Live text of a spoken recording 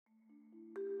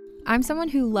I'm someone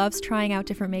who loves trying out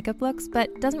different makeup looks,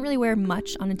 but doesn't really wear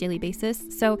much on a daily basis,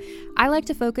 so I like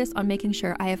to focus on making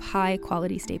sure I have high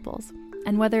quality staples.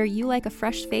 And whether you like a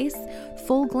fresh face,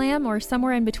 full glam, or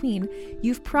somewhere in between,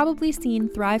 you've probably seen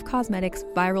Thrive Causemetics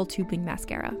Viral Tubing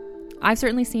Mascara. I've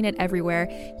certainly seen it everywhere.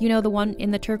 You know, the one in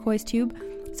the turquoise tube?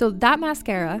 So that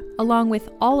mascara, along with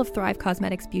all of Thrive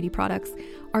Causemetics beauty products,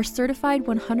 are certified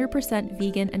 100%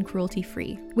 vegan and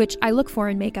cruelty-free, which I look for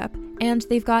in makeup, and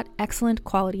they've got excellent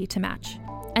quality to match.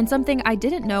 And something I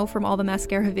didn't know from all the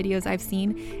mascara videos I've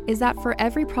seen is that for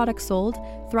every product sold,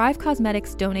 Thrive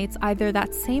Causemetics donates either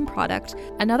that same product,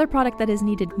 another product that is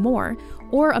needed more,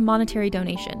 or a monetary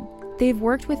donation. They've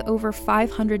worked with over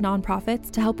 500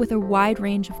 nonprofits to help with a wide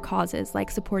range of causes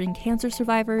like supporting cancer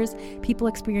survivors, people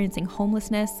experiencing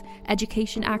homelessness,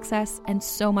 education access, and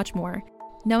so much more.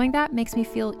 Knowing that makes me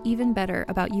feel even better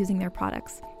about using their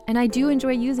products. And I do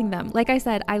enjoy using them. Like I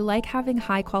said, I like having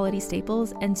high quality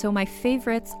staples, and so my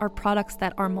favorites are products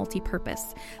that are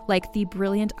multi-purpose, like the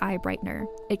Brilliant Eye Brightener.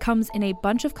 It comes in a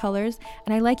bunch of colors,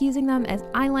 and I like using them as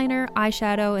eyeliner,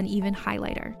 eyeshadow, and even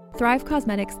highlighter. Thrive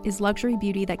Causemetics is luxury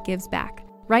beauty that gives back.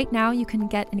 Right now, you can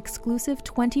get an exclusive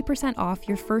 20% off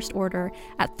your first order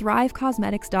at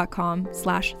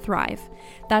thrivecausemetics.com/thrive.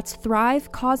 That's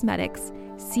Thrive Causemetics,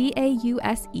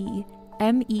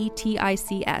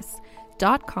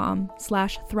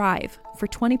 CAUSEMETICS.com/thrive for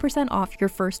 20% off your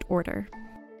first order.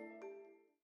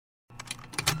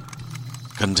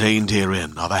 Contained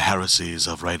herein are the heresies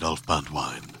of Radolf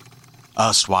Burntwine,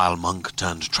 erstwhile monk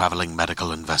turned traveling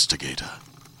medical investigator.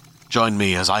 Join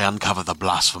me as I uncover the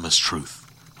blasphemous truth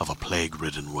of a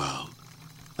plague-ridden world,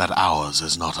 that ours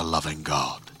is not a loving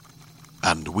God,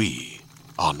 and we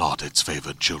are not its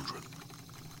favored children.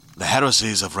 The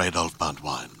Heresies of Radolf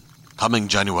Burntwine, coming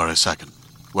January 2nd,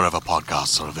 wherever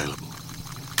podcasts are available.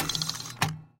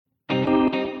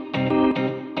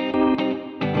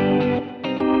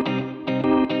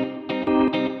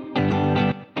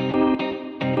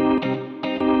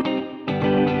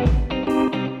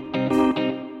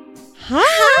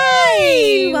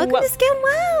 Welcome to Scam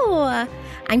Wow.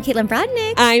 I'm Caitlin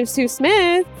Brodnick. I'm Sue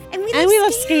Smith. And we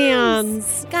love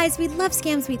scams. Guys, we love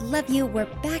scams. We love you. We're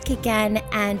back again,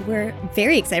 and we're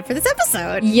very excited for this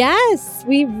episode. Yes,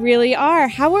 we really are.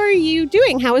 How are you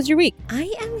doing? How was your week?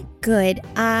 I am good.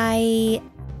 I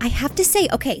have to say,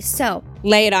 okay, so.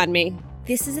 Lay it on me.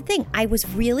 This is the thing. I was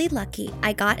really lucky.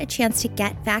 I got a chance to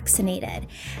get vaccinated.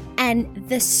 And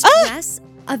the stress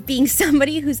of being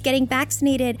somebody who's getting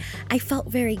vaccinated, I felt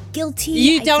very guilty.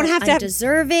 You don't have to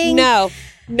undeserving. No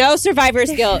survivor's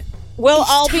guilt. We'll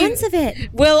all tons of it.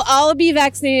 We'll all be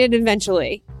vaccinated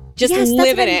eventually. Just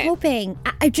live in it. I'm hoping.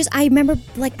 I remember,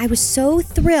 like, I was so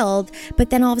thrilled, but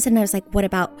then all of a sudden I was like, what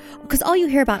about, because all you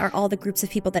hear about are all the groups of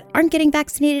people that aren't getting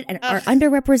vaccinated and are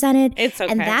underrepresented. It's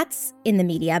okay. And that's in the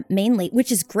media mainly,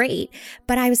 which is great.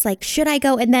 But I was like, should I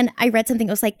go? And then I read something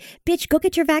that was like, bitch, go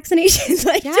get your vaccinations.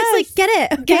 Like, yes. Just like, get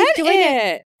it. Okay? Get Join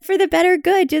it. For the better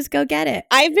good, just go get it.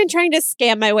 I've been trying to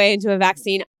scam my way into a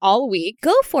vaccine all week.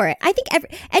 Go for it. I think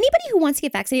anybody who wants to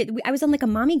get vaccinated, I was on like a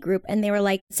mommy group, and they were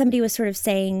like, somebody was sort of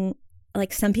saying,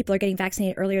 like, some people are getting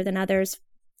vaccinated earlier than others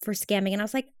for scamming. And I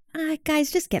was like,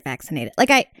 guys, just get vaccinated. Like,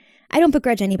 I don't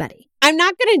begrudge anybody. I'm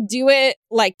not going to do it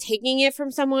like taking it from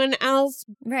someone else.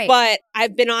 Right. But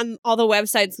I've been on all the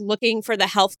websites looking for the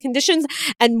health conditions.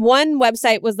 And one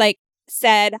website was like,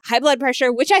 said high blood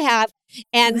pressure, which I have,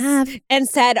 and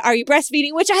said, are you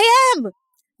breastfeeding, which I am.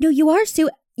 No, you are, Sue.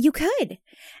 You could.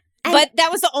 But that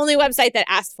was the only website that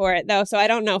asked for it, though, so I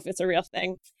don't know if it's a real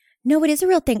thing. No, it is a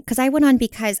real thing, because I went on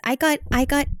because I got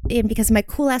in because of my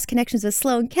cool ass connections with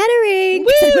Sloan Kettering.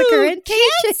 Woo! I'm a current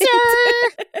patient. Cancer!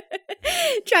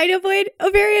 Trying to avoid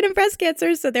ovarian and breast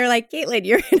cancer. So they're like, Caitlin,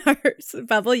 you're in our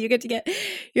bubble. You get to get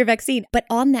your vaccine. But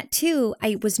on that too,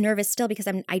 I was nervous still because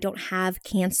I don't have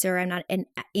cancer. I'm not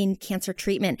in cancer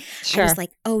treatment. Sure. I was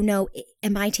like, oh no,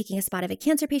 am I taking a spot of a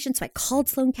cancer patient? So I called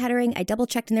Sloan Kettering. I double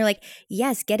checked, and they're like,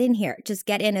 yes, get in here. Just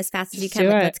get in as fast as you can.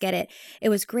 Let's get it. It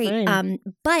was great.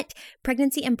 But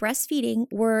pregnancy and breastfeeding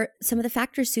were some of the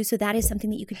factors, Sue. So that is something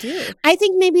that you could do. I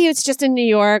think maybe it's just in New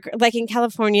York, like in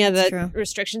California, the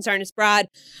restrictions aren't as broad.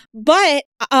 But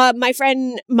my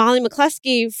friend Molly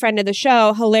McCluskey, friend of the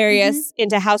show, hilarious,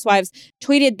 into housewives,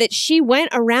 tweeted that she went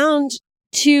around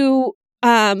to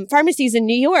pharmacies in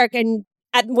New York and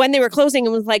when they were closing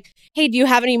and was like, hey, do you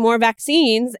have any more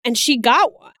vaccines? And she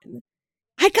got one.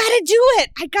 I gotta do it.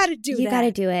 I gotta do that. You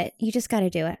gotta do it. You just gotta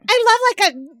do it. I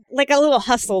love like a little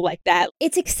hustle like that.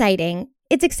 It's exciting.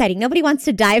 It's exciting. Nobody wants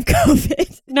to die of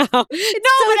COVID. No, but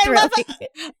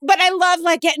I love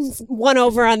like getting one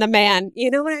over on the man.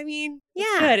 You know what I mean? Yeah.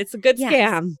 It's good. It's a good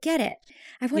scam. Get it.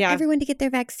 I want everyone to get their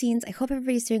vaccines. I hope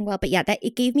everybody's doing well. But yeah,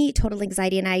 it gave me total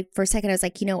anxiety. And for a second, I was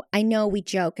like, I know we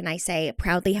joke and I say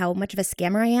proudly how much of a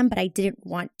scammer I am, but I didn't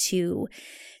want to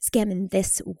scam in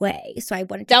this way. So I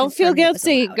wanted to Don't feel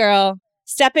guilty, girl.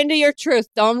 Step into your truth.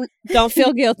 Don't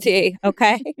feel guilty.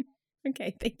 Okay.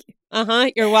 Okay. Thank you.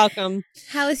 You're welcome.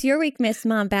 How was your week, Miss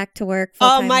Mom? Back to work.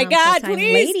 Oh my God!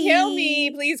 Please kill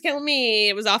me. Please kill me.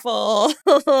 It was awful.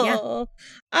 Yeah.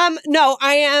 No,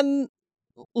 I am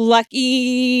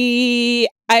lucky.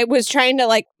 I was trying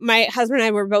to my husband and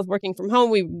I were both working from home.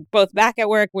 We were both back at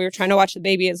work. We were trying to watch the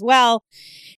baby as well.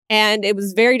 And it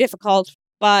was very difficult,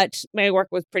 but my work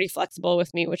was pretty flexible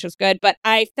with me, which was good. But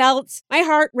I felt my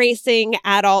heart racing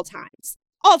at all times.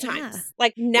 All times. Yeah.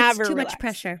 Never. It's too relax. Much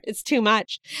pressure. It's too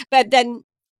much. But then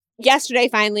yesterday,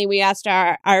 finally, we asked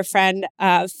our friend,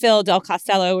 Phil Del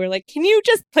Costello, we were like, can you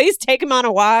just please take him on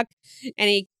a walk? And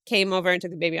he came over and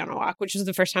took the baby on a walk, which was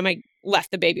the first time I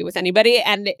left the baby with anybody.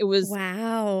 And it was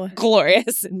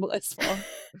glorious and blissful.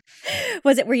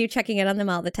 Were you checking in on them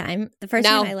all the time? The first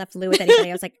time I left Lou with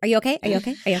anybody, I was like, are you okay? Are you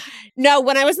okay? Are you okay? No,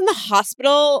 when I was in the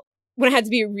hospital, when I had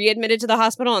to be readmitted to the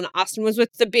hospital and Austin was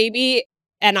with the baby,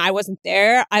 and I wasn't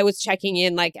there, I was checking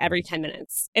in every 10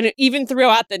 minutes. And even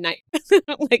throughout the night, in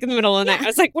the middle of the night. I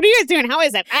was like, what are you guys doing? How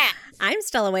is it? I'm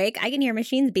still awake. I can hear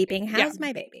machines beeping. How's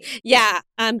my baby? Yeah.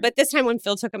 But this time when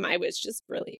Phil took him, I was just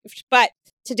relieved. But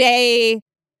today,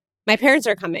 my parents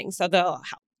are coming. So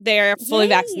they're fully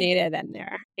vaccinated and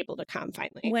they're able to come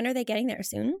finally. When are they getting there?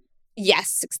 Soon?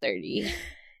 Yes, 6:30.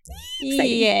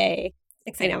 Yay.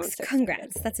 Exciting. I know,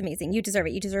 congrats. That's amazing. You deserve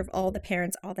it. You deserve all the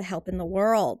parents, all the help in the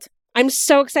world. I'm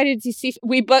so excited to see.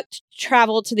 We booked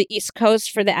travel to the East Coast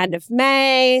for the end of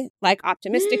May,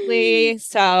 optimistically.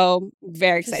 So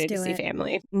very excited to see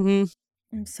family. Mm-hmm.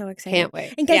 I'm so excited. Can't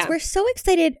wait. And guys, we're so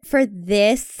excited for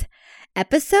this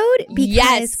episode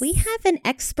because we have an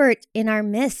expert in our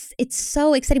midst. It's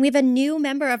so exciting. We have a new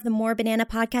member of the More Banana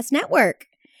Podcast Network.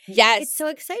 Yes. It's so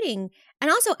exciting.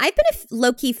 And also, I've been a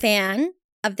low-key fan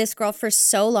of this girl for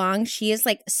so long. She is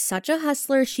such a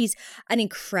hustler. She's an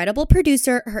incredible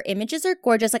producer. Her images are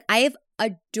gorgeous. I have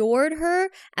adored her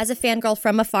as a fangirl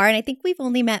from afar, and I think we've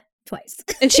only met twice.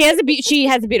 And she has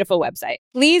a beautiful website.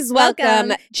 Please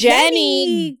welcome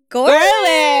Jenny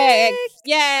Gorelick.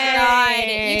 Yay! God,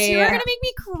 you two are gonna make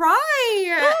me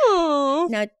cry. Oh.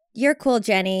 No, you're cool,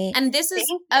 Jenny. And this is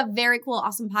a very cool,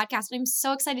 awesome podcast. And I'm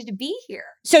so excited to be here.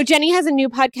 So Jenny has a new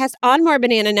podcast on More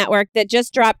Banana Network that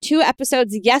just dropped 2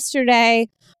 episodes yesterday,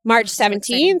 March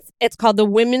 17th. It's called the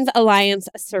Women's Alliance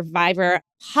Survivor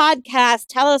Podcast.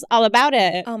 Tell us all about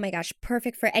it. Oh my gosh,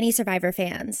 perfect for any Survivor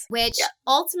fans. Which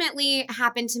ultimately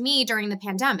happened to me during the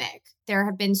pandemic. There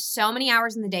have been so many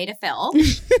hours in the day to fill.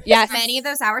 Yes. Many of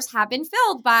those hours have been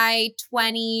filled by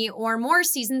 20 or more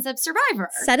seasons of Survivor.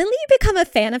 Suddenly you become a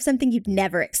fan of something you'd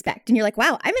never expect. And you're like,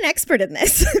 wow, I'm an expert in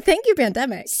this. Thank you,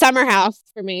 pandemic. Summer house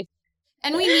for me.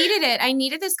 And we needed it. I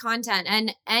needed this content.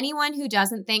 And anyone who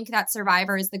doesn't think that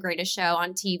Survivor is the greatest show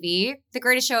on TV, the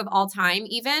greatest show of all time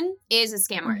even, is a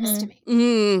scam artist to me.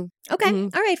 Mm-hmm. Okay.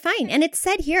 Mm-hmm. All right, fine. And it's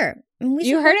said here.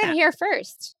 You heard it here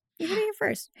first. You heard it here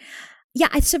first. Yeah,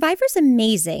 Survivor's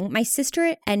amazing. My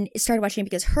sister started watching it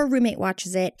because her roommate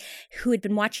watches it, who had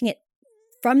been watching it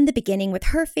from the beginning with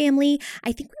her family.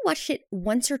 I think we watched it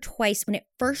once or twice when it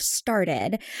first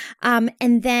started.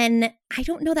 And then I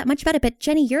don't know that much about it, but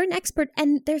Jenny, you're an expert,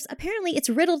 and it's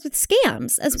riddled with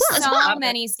scams as well. So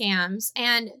many scams.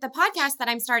 And the podcast that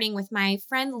I'm starting with my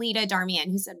friend Lita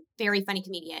Darmian, who's a very funny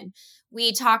comedian,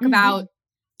 we talk about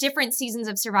different seasons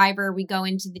of Survivor. We go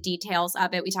into the details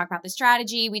of it. We talk about the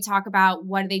strategy. We talk about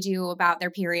what do they do about their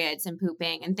periods and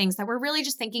pooping and things that we're really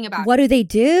just thinking about. What do they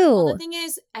do? Well, the thing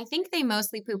is, I think they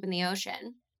mostly poop in the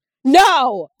ocean.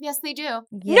 No. Yes, they do.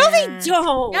 Yeah. No, they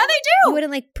don't. Yeah, they do. You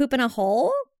wouldn't poop in a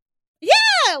hole?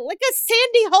 Yeah, like a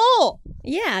sandy hole.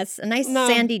 Yes, a nice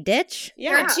sandy ditch.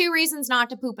 Yeah. There are 2 reasons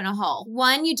not to poop in a hole.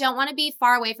 1, you don't want to be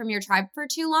far away from your tribe for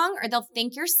too long, or they'll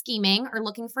think you're scheming or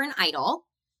looking for an idol.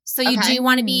 So you do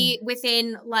want to be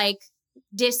within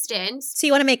distance. So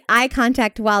you want to make eye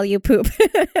contact while you poop.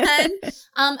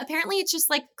 And apparently it's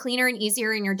just cleaner and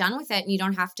easier and you're done with it and you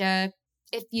don't have to,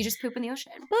 if you just poop in the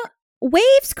ocean. Well,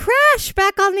 waves crash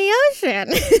back on the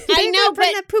ocean. I know,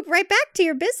 bring that poop right back to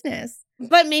your business.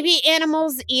 But maybe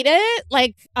animals eat it?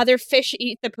 Like other fish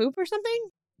eat the poop or something?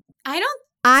 I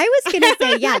was going to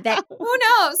say, that. Who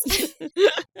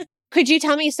knows? Could you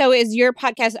tell me, so is your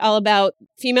podcast all about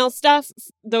female stuff,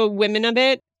 the women of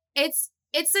it? It's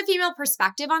the female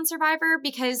perspective on Survivor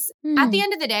because at the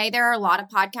end of the day, there are a lot of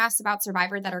podcasts about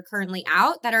Survivor that are currently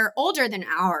out that are older than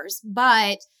ours,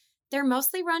 but they're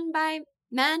mostly run by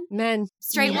Men.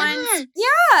 Straight ones.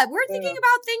 Yeah. We're thinking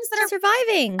about things that are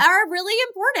surviving. Are really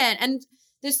important. And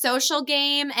the social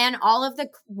game and all of the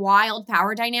wild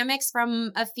power dynamics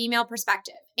from a female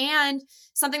perspective. And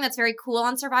something that's very cool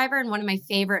on Survivor, and one of my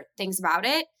favorite things about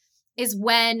it, is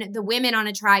when the women on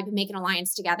a tribe make an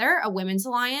alliance together, a women's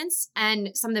alliance.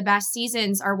 And some of the best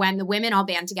seasons are when the women all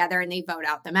band together and they vote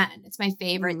out the men. It's my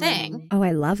favorite thing. Oh,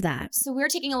 I love that. So we're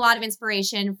taking a lot of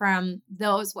inspiration from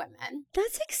those women.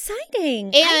 That's exciting.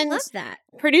 And I love that.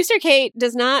 Producer Kate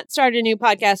does not start a new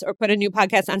podcast or put a new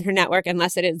podcast on her network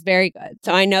unless it is very good.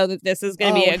 So I know that this is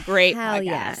going to be a great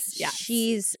podcast. Yes.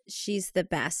 She's the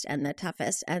best and the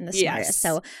toughest and the smartest. Yes.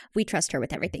 So we trust her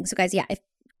with everything. So guys, if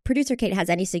Producer Kate has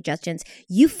any suggestions,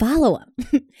 you follow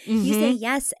them. You say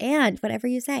yes and whatever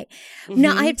you say.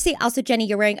 Now, I have to say also, Jenny,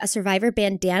 you're wearing a Survivor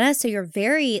bandana, so you're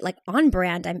very on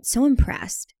brand. I'm so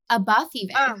impressed. A buff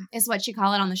even is what you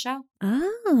call it on the show.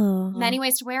 Oh. Many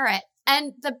ways to wear it.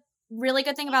 And the really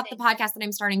good thing about the podcast that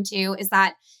I'm starting to is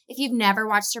that if you've never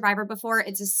watched Survivor before,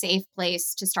 it's a safe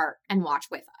place to start and watch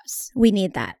with us. We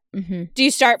need that. Do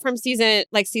you start from season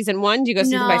 1? Do you go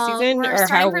season by season? We're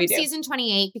starting from season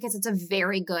 28 because it's a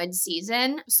very good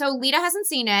season. So Lita hasn't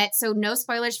seen it, so no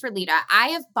spoilers for Lita. I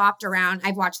have bopped around.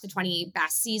 I've watched the 20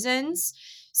 best seasons.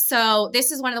 So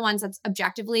this is one of the ones that's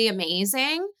objectively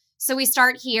amazing. So we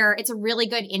start here. It's a really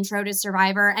good intro to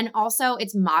Survivor. And also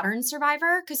it's modern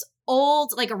Survivor because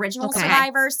old, original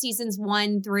Survivor, seasons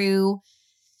 1 through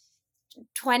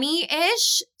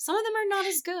 20-ish. Some of them are not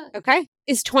as good. Okay.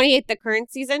 Is 28 the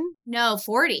current season? No,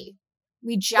 40.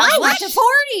 We just went to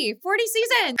 40. 40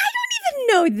 seasons. I don't even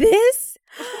know this.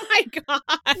 Oh my God.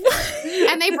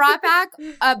 And they brought back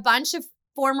a bunch of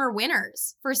former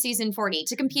winners for season 40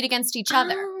 to compete against each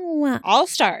other. Oh.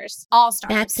 All-stars.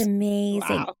 All-stars. That's amazing.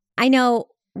 Wow. I know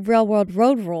Real World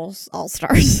Road Rules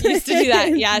All-Stars. Used to do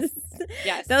that, yes.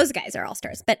 Yes. Those guys are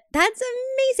all-stars. But that's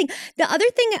amazing.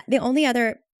 The only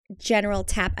other general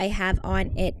tap I have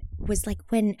on it was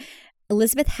when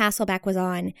Elizabeth Hasselbeck was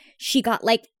on, she got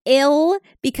ill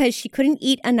because she couldn't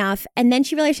eat enough, and then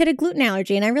she realized she had a gluten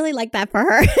allergy, and I really like that for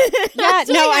her. Yeah,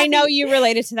 no, I know you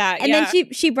related to that. And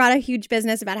then she brought a huge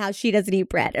business about how she doesn't eat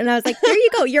bread, and I was like, there you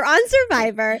go, you're on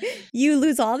Survivor, you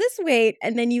lose all this weight,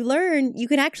 and then you learn you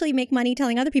can actually make money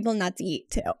telling other people not to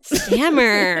eat too.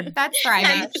 Scammer. That's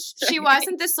thriving. She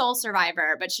wasn't the sole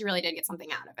survivor, but she really did get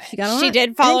something out of it. She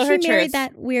did follow her truth. She married truth.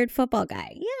 that weird football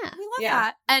guy. Yeah, we love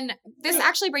that. And this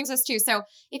actually brings us to, so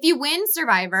if you win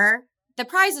Survivor, the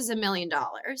prize is $1 million,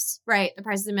 right? The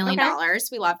prize is $1 million.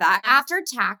 We love that. After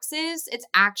taxes, it's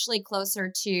actually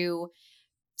closer to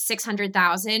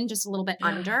 600,000, just a little bit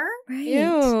under. Right.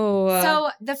 Ew. So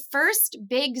the first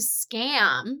big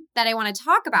scam that I want to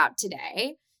talk about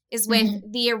today is with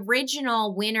the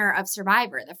original winner of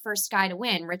Survivor, the first guy to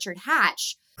win, Richard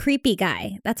Hatch. Creepy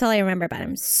guy. That's all I remember about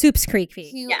him. Soup's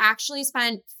creepy. Who actually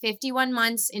spent 51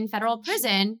 months in federal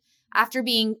prison after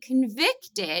being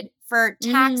convicted for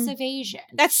tax evasion.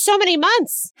 That's so many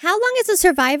months. How long is a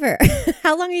Survivor?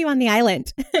 How long are you on the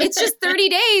island? It's just 30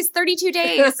 days, 32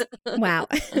 days. Wow.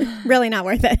 Really not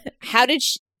worth it. How did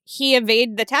he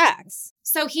evade the tax?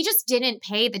 So he just didn't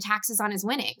pay the taxes on his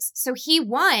winnings. So he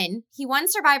won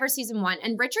Survivor season 1.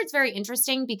 And Richard's very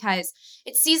interesting because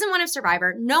it's season 1 of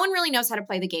Survivor. No one really knows how to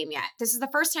play the game yet. This is the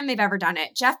first time they've ever done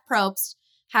it. Jeff Probst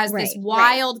has this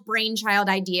wild brainchild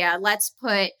idea. Let's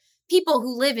put people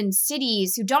who live in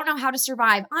cities who don't know how to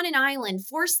survive on an island,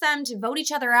 force them to vote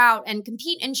each other out and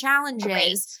compete in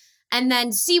challenges and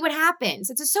then see what happens.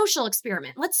 It's a social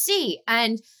experiment. Let's see.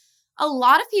 And a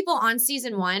lot of people on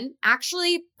season 1,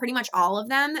 actually pretty much all of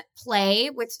them, play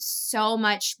with so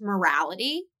much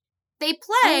morality. They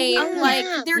play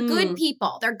they're good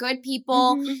people. They're good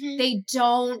people. They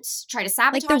don't try to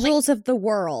sabotage. Like the rules of the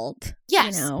world.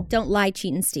 Yes. Don't lie,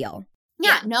 cheat, and steal.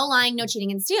 Yeah, no lying, no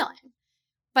cheating and stealing.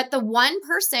 But the one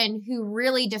person who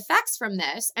really defects from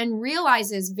this and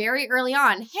realizes very early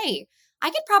on, hey, I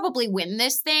could probably win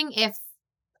this thing if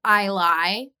I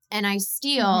lie and I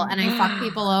steal and I fuck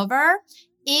people over,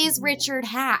 is Richard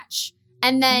Hatch.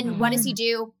 And then what does he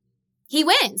do? He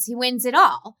wins. He wins it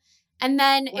all. And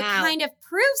then it kind of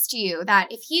proves to you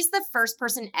that if he's the first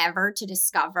person ever to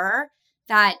discover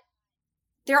that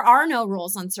there are no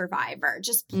rules on Survivor.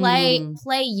 Just play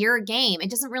your game.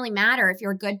 It doesn't really matter if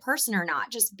you're a good person or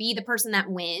not. Just be the person that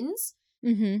wins.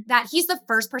 That he's the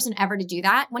first person ever to do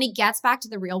that. When he gets back to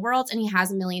the real world and he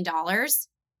has $1 million,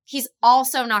 he's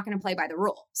also not going to play by the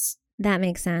rules. That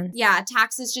makes sense. Yeah,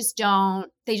 taxes just don't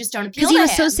appeal to him. Because he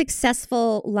was so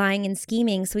successful lying and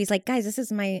scheming. So he's like, guys, this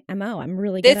is my MO. I'm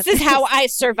really good at this. This is how I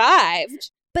survived.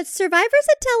 But Survivor's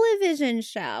a television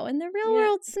show, and the real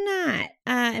world's not.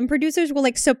 And producers will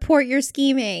support your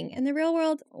scheming, and the real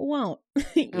world won't.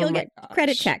 You'll get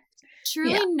credit checked.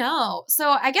 Truly no. So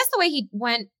I guess the way he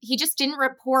went, he just didn't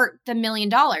report the $1 million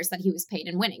that he was paid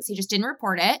in winnings. He just didn't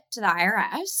report it to the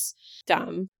IRS.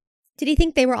 Dumb. Did he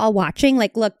think they were all watching?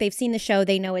 Look, they've seen the show.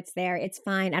 They know it's there. It's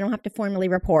fine. I don't have to formally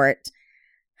report.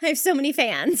 I have so many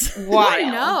fans. Wow.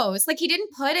 Who knows? He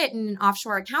didn't put it in an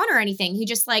offshore account or anything. He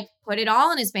just put it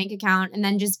all in his bank account and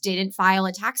then just didn't file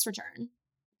a tax return.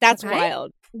 That's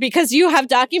wild. Because you have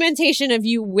documentation of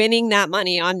you winning that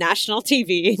money on national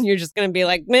TV and you're just going to be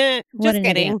like, meh, just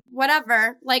kidding. Idiot.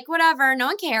 Whatever. Whatever. No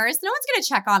one cares. No one's going to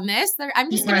check on this. I'm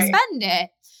just going to spend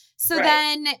it. So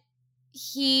then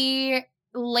he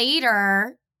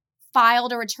later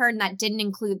filed a return that didn't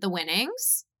include the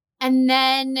winnings. And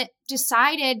then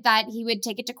decided that he would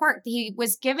take it to court. He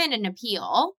was given an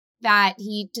appeal that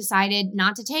he decided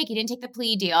not to take. He didn't take the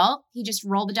plea deal. He just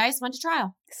rolled the dice, went to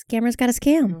trial. Scammer's got a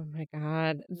scam. Oh my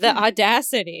God. The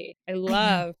audacity. I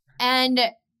love. And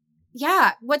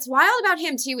yeah, what's wild about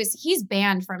him too is he's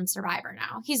banned from Survivor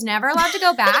now. He's never allowed to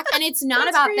go back. And it's not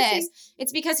about this.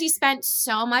 It's because he spent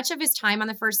so much of his time on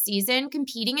the first season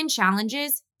competing in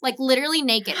challenges. Literally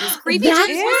naked. His creepy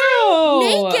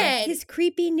was naked. His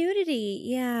creepy nudity.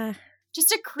 Yeah.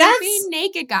 Just a creepy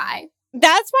naked guy.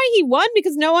 That's why he won,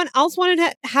 because no one else wanted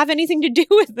to have anything to do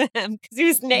with him because he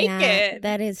was naked. Yeah,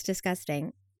 that is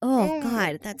disgusting. Oh,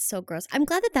 God. That's so gross. I'm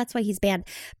glad that that's why he's banned.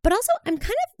 But also, I'm kind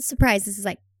of surprised, this is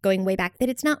going way back, that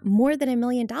it's not more than $1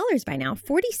 million by now.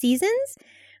 40 seasons?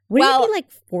 Wouldn't it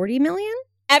be 40 million?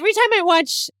 Every time I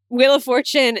watch Wheel of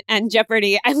Fortune and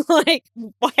Jeopardy, I'm like,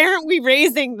 why aren't we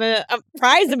raising the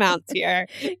prize amounts here?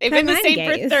 They've been the same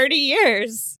for 30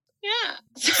 years. Yeah.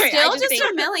 Sorry, still just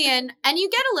 $1 million. And you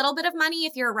get a little bit of money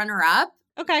if you're a runner-up.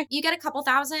 Okay. You get a couple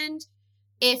thousand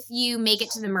if you make it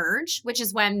to the merge, which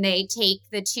is when they take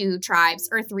the 2 tribes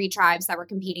or 3 tribes that were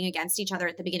competing against each other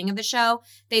at the beginning of the show.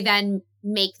 They then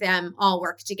make them all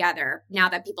work together now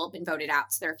that people have been voted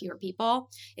out. So there are fewer people.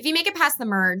 If you make it past the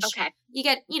merge, you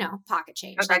get, pocket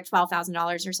change,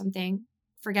 $12,000 or something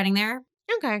for getting there.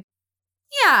 Okay.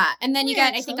 Yeah. And then you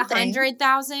get, I think,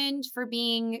 100,000 for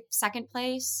being second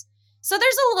place. So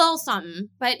there's a little something,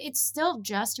 but it's still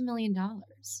just $1 million.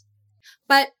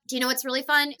 But do you know what's really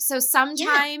fun? So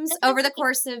sometimes over the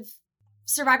course of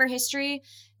Survivor history,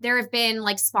 there have been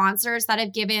sponsors that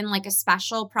have given a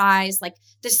special prize,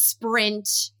 the Sprint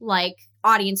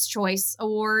Audience Choice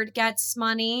Award gets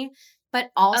money,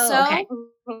 but also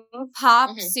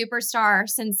pop superstar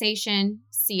sensation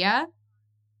Sia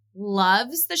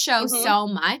loves the show so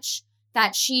much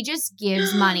that she just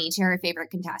gives money to her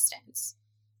favorite contestants.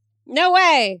 No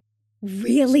way.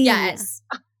 Really? Yes.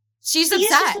 She's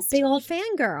obsessed. Just a big old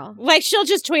fangirl. She'll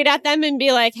just tweet at them and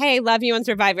be like, hey, love you on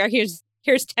Survivor. Here's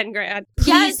 $10,000.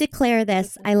 Please declare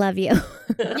this. I love you.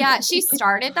 Yeah, she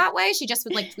started that way. She just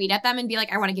would tweet at them and be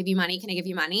like, I want to give you money. Can I give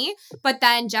you money? But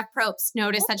then Jeff Probst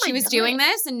noticed that she was doing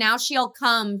this. And now she'll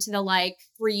come to the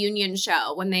reunion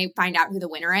show when they find out who the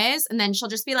winner is. And then she'll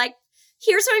just be like,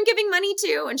 here's who I'm giving money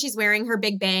to. And she's wearing her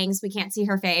big bangs. We can't see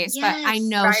her face, but I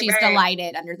know she's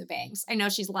delighted under the bangs. I know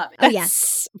she's loving it. Oh,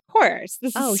 yes. Of course.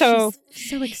 This is so...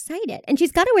 she's so excited. And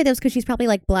she's got to wear those because she's probably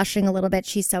blushing a little bit.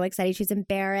 She's so excited. She's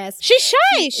embarrassed. She's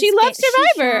shy. She loves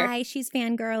Survivor. She's shy. She's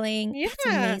fangirling. Yeah. That's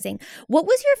amazing. What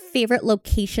was your favorite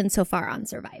location so far on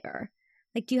Survivor?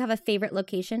 Do you have a favorite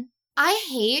location? I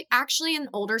hate actually in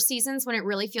older seasons when it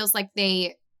really feels like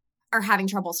they are having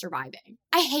trouble surviving.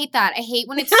 I hate that. I hate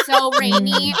when it's so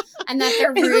rainy and that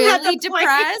they're really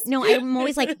depressed. No, I'm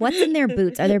always what's in their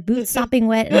boots? Are their boots sopping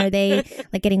wet? And are they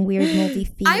getting weird moldy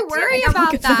feet? I worry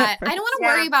about that. I don't want to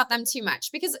worry about them too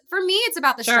much because for me, it's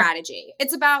about the strategy.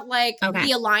 It's about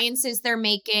the alliances they're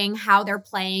making, how they're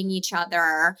playing each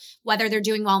other, whether they're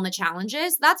doing well in the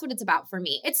challenges. That's what it's about for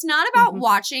me. It's not about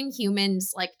watching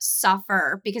humans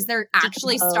suffer because they're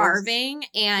actually starving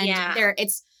and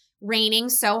it's raining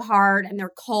so hard and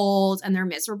they're cold and they're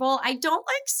miserable. I don't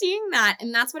like seeing that.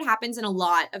 And that's what happens in a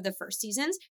lot of the first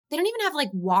seasons. They don't even have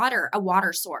a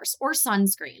water source or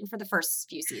sunscreen for the first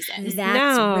few seasons.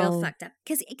 That's real fucked up.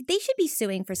 Because they should be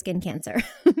suing for skin cancer.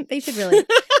 They should really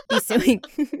be suing.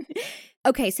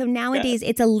 Okay, so nowadays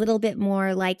it's a little bit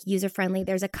more user-friendly.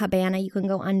 There's a cabana you can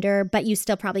go under, but you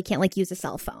still probably can't use a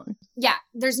cell phone. Yeah,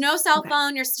 there's no cell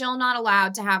phone. You're still not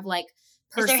allowed to have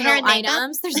personal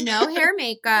items. There's no hair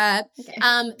makeup. Okay.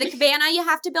 The cabana you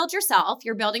have to build yourself.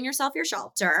 You're building yourself your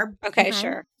shelter. Okay,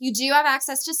 sure. You do have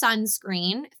access to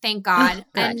sunscreen, thank God.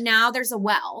 And now there's a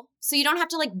well. So you don't have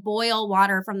to like boil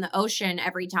water from the ocean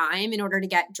every time in order to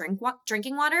get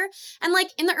drinking water. And like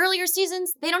in the earlier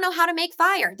seasons, they don't know how to make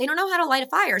fire. They don't know how to light a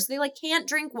fire. So they like can't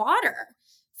drink water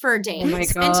for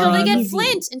days until they get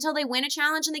flint, until they win a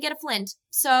challenge and they get a flint.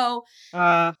 So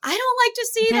I don't like to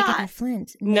see that. Get a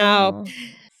flint. No.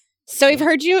 So I've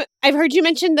heard you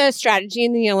mention the strategy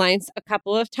in the Alliance a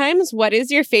couple of times. What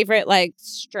is your favorite like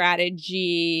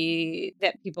strategy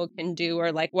that people can do,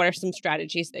 or like what are some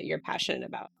strategies that you're passionate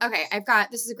about? Okay,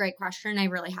 this is a great question. I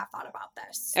really have thought about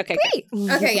this. Okay,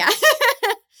 great. Okay, yeah.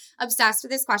 Obsessed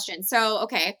with this question. So,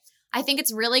 okay. I think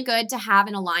it's really good to have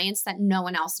an alliance that no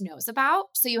one else knows about.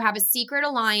 So you have a secret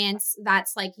alliance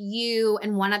that's like you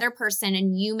and one other person,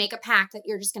 and you make a pact that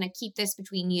you're just going to keep this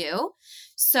between you.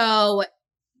 So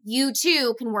you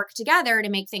two can work together to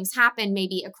make things happen,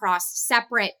 maybe across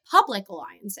separate public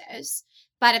alliances.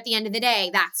 But at the end of the day,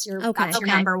 that's your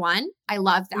number one. I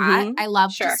love that. Mm-hmm. I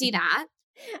love to see that.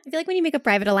 I feel like when you make a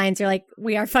private alliance, you're like,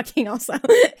 we are fucking also.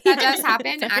 That does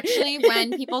happen. Actually,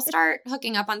 when people start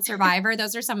hooking up on Survivor,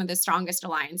 those are some of the strongest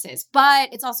alliances.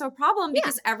 But it's also a problem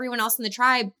because everyone else in the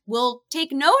tribe will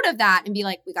take note of that and be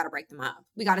like, we got to break them up.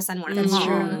 We got to send one of them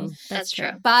home. That's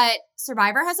true. But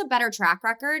Survivor has a better track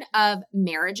record of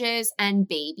marriages and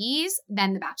babies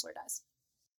than The Bachelor does.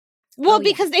 Well,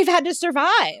 because they've had to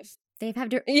survive. They've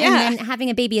had to, and then having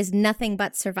a baby is nothing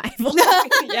but survival.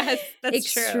 Yes, that's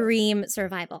Extreme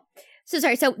survival. So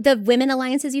sorry. So the women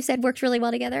alliances you said worked really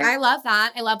well together? I love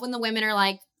that. I love when the women are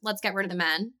like, let's get rid of the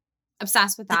men.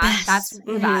 Obsessed with that. That's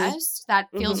the best. That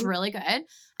feels really good.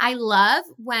 I love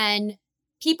when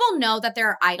people know that there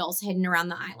are idols hidden around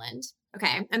the island.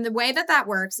 Okay. And the way that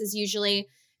works is usually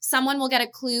someone will get a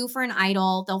clue for an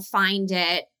idol. They'll find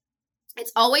it.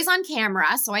 It's always on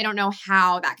camera, so I don't know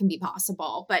how that can be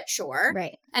possible, but sure.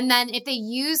 Right. And then if they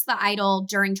use the idol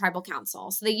during tribal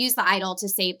council, so they use the idol to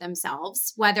save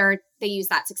themselves, whether they use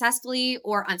that successfully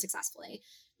or unsuccessfully.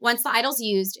 Once the idol's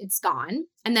used, it's gone.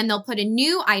 And then they'll put a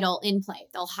new idol in play.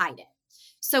 They'll hide it.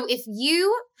 So if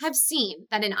you have seen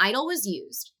that an idol was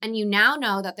used and you now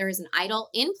know that there is an idol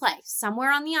in play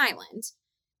somewhere on the island,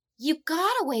 you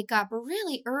gotta wake up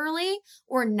really early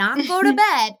or not go to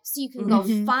bed so you can go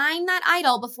find that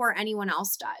idol before anyone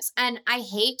else does. And I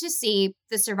hate to see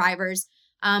the survivors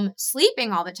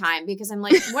sleeping all the time because I'm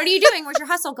like, what are you doing? Where's your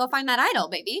hustle? Go find that idol,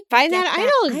 baby. Find that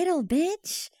idol. Idol,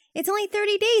 bitch. It's only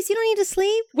 30 days. You don't need to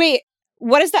sleep. Wait,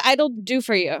 what does the idol do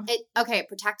for you? It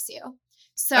protects you.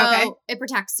 So it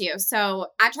protects you. So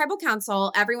at tribal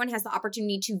council, everyone has the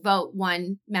opportunity to vote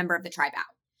one member of the tribe out.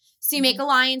 So you make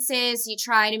alliances, you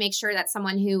try to make sure that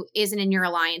someone who isn't in your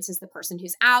alliance is the person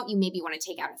who's out. You maybe want to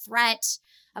take out a threat.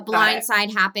 A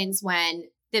blindside happens when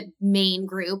the main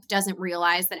group doesn't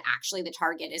realize that actually the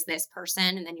target is this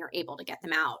person, and then you're able to get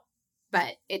them out.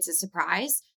 But it's a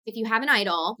surprise. If you have an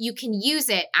idol, you can use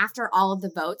it after all of the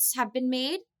votes have been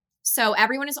made. So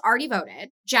everyone has already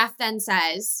voted. Jeff then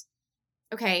says,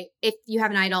 okay, if you have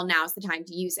an idol, now's the time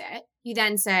to use it. You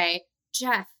then say,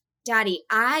 Jeff, Daddy,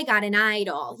 I got an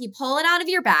idol. You pull it out of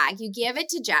your bag. You give it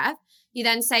to Jeff. You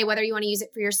then say whether you want to use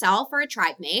it for yourself or a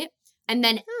tribe mate. And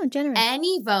then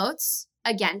any votes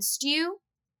against you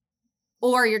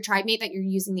or your tribe mate that you're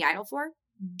using the idol for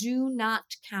do not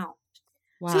count.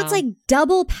 Wow. So it's like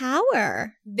double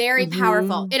power. Very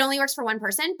powerful. It only works for one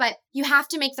person, but you have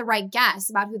to make the right guess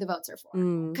about who the votes are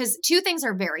for. Because two things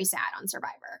are very sad on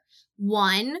Survivor.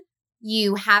 One,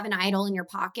 you have an idol in your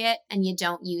pocket and you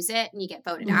don't use it and you get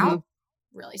voted out.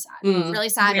 Really sad. Really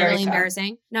sad, really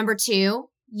embarrassing. Number two,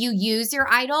 you use your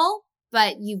idol,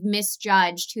 but you've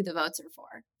misjudged who the votes are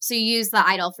for. So you use the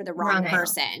idol for the wrong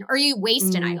person. Or you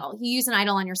waste an idol. You use an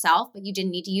idol on yourself, but you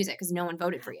didn't need to use it because no one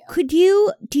voted for you.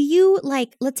 Do you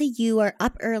like, let's say you are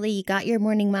up early, you got your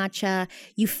morning matcha,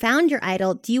 you found your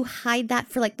idol. Do you hide that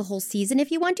for like the whole season if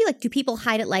you want to? Like, do people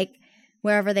hide it like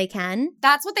wherever they can?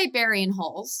 That's what they bury in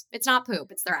holes. It's not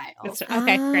poop. It's their idols.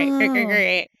 Okay,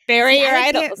 great. Bury your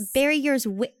idols. Bury yours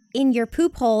in your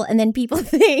poop hole, and then people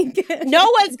think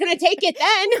no one's going to take it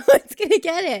then. No one's going to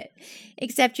get it,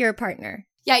 except your partner.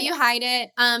 Yeah, you hide it.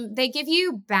 They give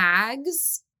you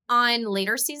bags on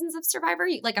later seasons of Survivor,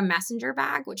 like a messenger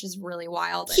bag, which is really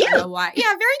wild. Cute. I don't know why.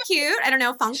 Yeah, very cute. I don't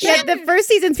know, funky. Yeah, the first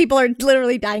seasons, people are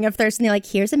literally dying of thirst, and they're like,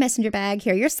 here's a messenger bag,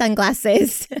 here are your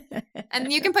sunglasses.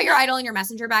 And you can put your idol in your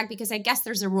messenger bag because I guess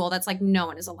there's a rule that's like no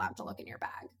one is allowed to look in your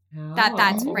bag.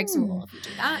 That breaks the rule if you do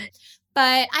that.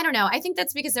 But I don't know. I think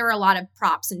that's because there were a lot of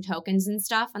props and tokens and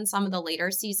stuff on some of the later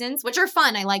seasons, which are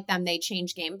fun. I like them. They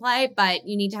change gameplay, but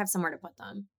you need to have somewhere to put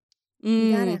them.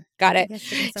 Got it.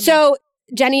 So,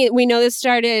 Jenny, we know this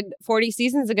started 40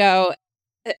 seasons ago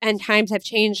and times have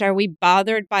changed. Are we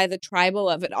bothered by the tribal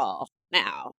of it all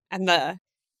now? And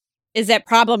is it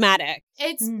problematic?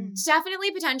 It's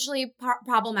definitely potentially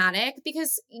problematic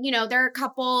because, there are a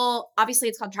couple, obviously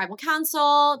it's called tribal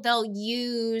council. They'll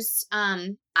use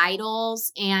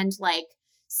idols and like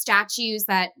statues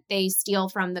that they steal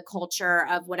from the culture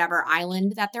of whatever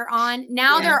island that they're on.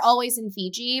 Now they're always in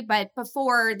Fiji, but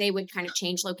before they would kind of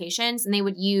change locations and they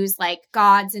would use like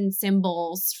gods and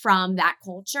symbols from that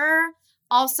culture.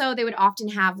 Also, they would often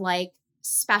have like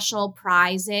special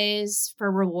prizes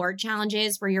for reward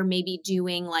challenges where you're maybe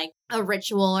doing like a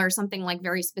ritual or something like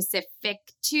very specific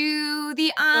to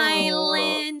the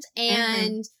island.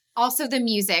 And also the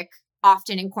music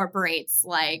often incorporates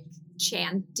like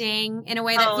chanting in a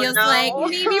way that feels like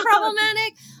maybe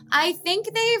problematic. I think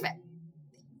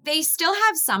they still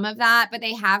have some of that, but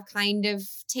they have kind of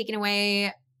taken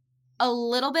away a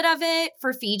little bit of it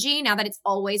for Fiji now that it's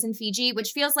always in Fiji,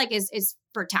 which feels like is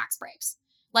for tax breaks.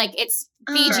 Like it's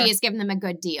Fiji is giving them a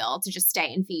good deal to just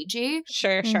stay in Fiji.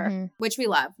 Sure. Which we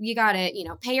love. You got to,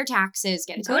 pay your taxes,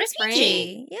 get a tax break.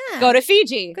 Fiji. Yeah. Go to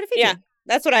Fiji. Yeah.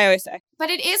 That's what I always say.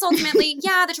 But it is ultimately,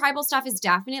 the tribal stuff is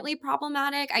definitely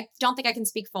problematic. I don't think I can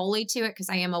speak fully to it because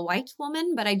I am a white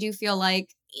woman, but I do feel like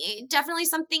definitely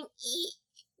something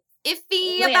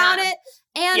iffy about it.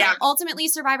 And ultimately,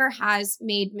 Survivor has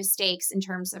made mistakes in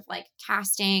terms of like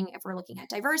casting, if we're looking at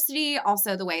diversity,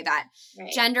 also the way that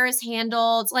gender is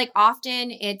handled. Like often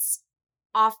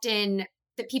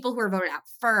the people who are voted out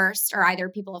first are either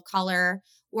people of color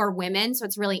or women. So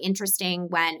it's really interesting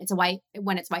when it's white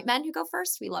men who go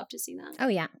first. We love to see that. Oh,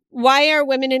 yeah. Why are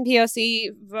women in POC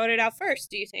voted out first,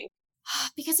 do you think?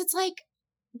 Because it's like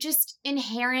just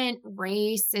inherent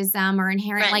racism or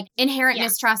inherent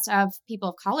mistrust of people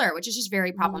of color, which is just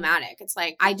very problematic. It's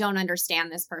like, I don't understand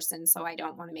this person, so I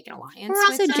don't want to make an alliance. Or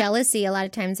also jealousy. A lot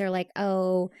of times they're like,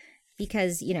 oh,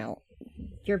 because,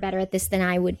 you're better at this than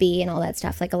I would be and all that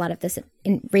stuff. Like a lot of this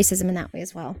in racism in that way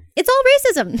as well. It's all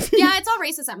racism. Yeah, it's all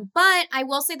racism. But I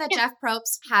will say that Jeff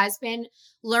Probst has been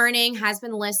learning, has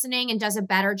been listening, and does a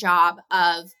better job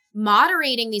of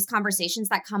moderating these conversations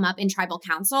that come up in tribal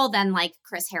council than like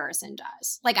Chris Harrison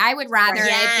does. Like I would rather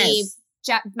it be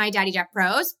my daddy Jeff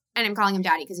Probst, and I'm calling him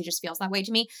daddy because he just feels that way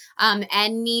to me,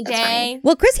 any day.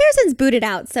 Well, Chris Harrison's booted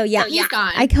out, so he's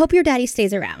gone. I hope your daddy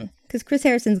stays around because Chris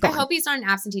Harrison's gone. I hope he's not an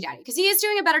absentee daddy because he is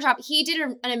doing a better job. He did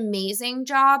an amazing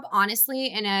job,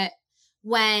 honestly,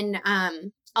 when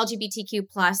LGBTQ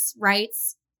plus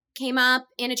rights came up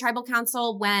in a tribal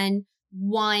council when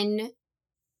one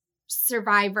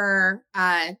Survivor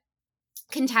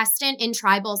contestant in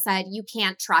tribal said, you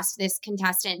can't trust this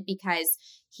contestant because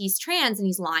he's trans and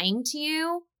he's lying to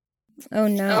you. Oh,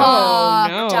 no.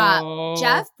 No.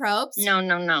 Jeff Probst.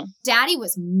 No. Daddy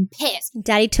was pissed.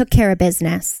 Daddy took care of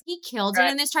business. He killed it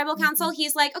in this tribal council.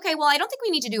 He's like, okay, well, I don't think we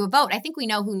need to do a vote. I think we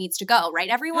know who needs to go, right,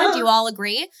 everyone? Do you all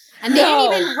agree? And they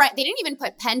didn't even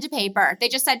put pen to paper. They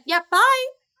just said, yep, bye.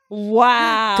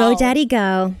 Wow. Go, Daddy,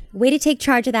 go. Way to take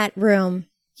charge of that room.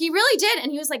 He really did.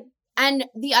 And he was like, and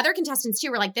the other contestants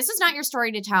too were like, this is not your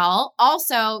story to tell.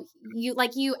 Also, you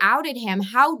outed him.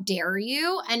 How dare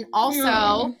you? And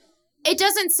also, it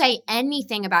doesn't say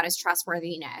anything about his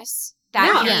trustworthiness.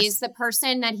 That he's the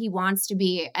person that he wants to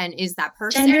be and is that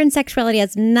person. Gender and sexuality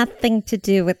has nothing to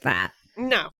do with that.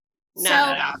 No.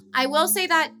 I will say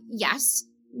that, yes,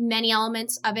 many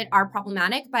elements of it are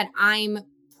problematic, but I'm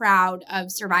proud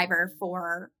of Survivor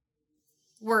for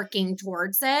working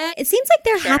towards it. It seems like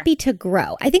they're happy to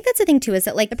grow. I think that's the thing too, is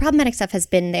that like the problematic stuff has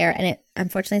been there and it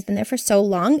unfortunately has been there for so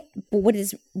long. But what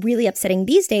is really upsetting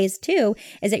these days too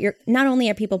is that not only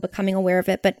are people becoming aware of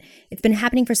it, but it's been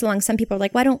happening for so long. Some people are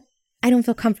like, well, I don't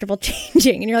feel comfortable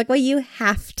changing. And you're like, well, you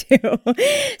have to.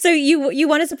 So you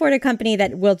want to support a company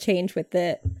that will change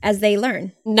as they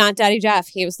learn. Not Daddy Jeff.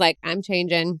 He was like, I'm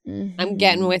changing. I'm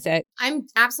getting with it. I'm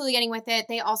absolutely getting with it.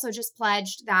 They also just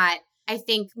pledged that I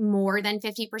think more than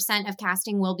 50% of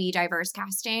casting will be diverse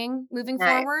casting moving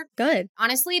forward. Good.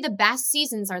 Honestly, the best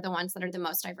seasons are the ones that are the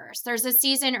most diverse. There's a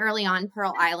season early on,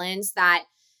 Pearl Islands, that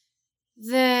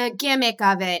the gimmick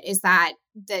of it is that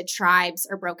the tribes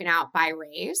are broken out by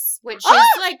race, which is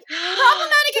like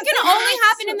problematic. It can only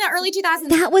happen in the early 2000s.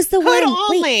 That was the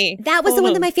one. Wait, that was the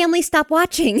one that my family stopped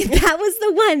watching. That was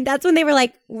the one. That's when they were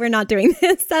like, we're not doing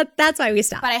this. That's why we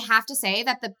stopped. But I have to say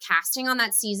that the casting on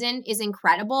that season is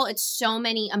incredible. It's so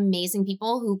many amazing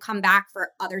people who come back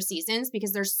for other seasons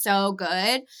because they're so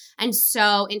good and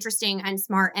so interesting and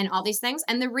smart and all these things.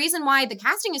 And the reason why the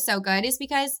casting is so good is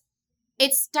because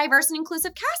it's diverse and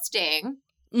inclusive casting.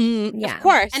 Yeah. Of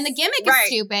course. And the gimmick is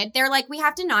stupid. They're like, we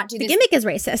have to not do this. The gimmick is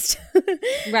racist.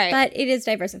 Right. But it is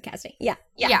diverse of casting. Yeah.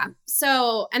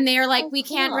 So, and they're like, we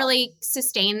can't really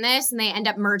sustain this. And they end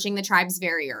up merging the tribes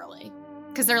very early.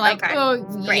 Because they're like,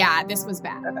 yeah, this was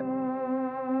bad.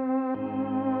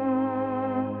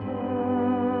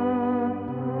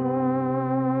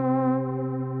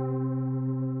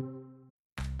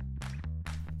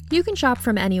 You can shop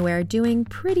from anywhere doing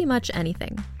pretty much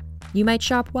anything. You might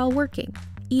shop while working,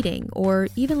 eating, or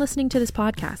even listening to this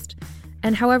podcast.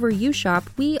 And however you shop,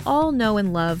 we all know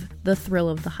and love the thrill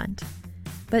of the hunt.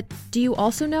 But do you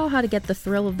also know how to get the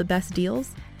thrill of the best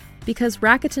deals? Because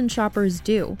Rakuten shoppers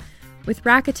do. With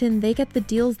Rakuten, they get the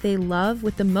deals they love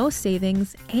with the most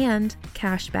savings and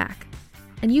cash back.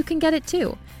 And you can get it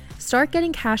too. Start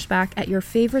getting cash back at your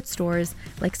favorite stores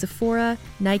like Sephora,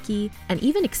 Nike, and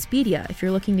even Expedia if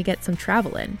you're looking to get some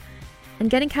travel in.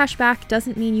 And getting cash back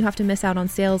doesn't mean you have to miss out on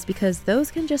sales because those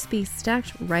can just be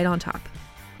stacked right on top.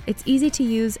 It's easy to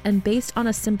use and based on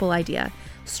a simple idea.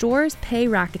 Stores pay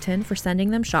Rakuten for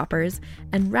sending them shoppers,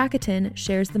 and Rakuten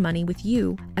shares the money with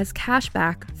you as cash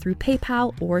back through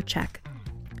PayPal or check.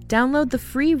 Download the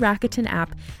free Rakuten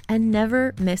app and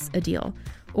never miss a deal.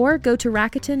 Or go to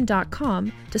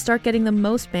Rakuten.com to start getting the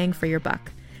most bang for your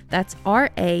buck. That's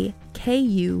Rakuten.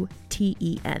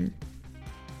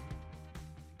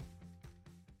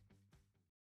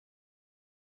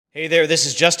 Hey there, this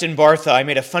is Justin Bartha. I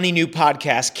made a funny new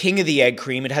podcast, King of the Egg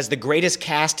Cream. It has the greatest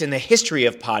cast in the history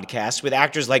of podcasts with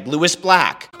actors like Louis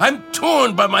Black. I'm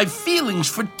torn by my feelings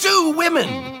for two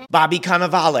women. Bobby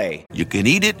Cannavale. You can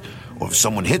eat it, or if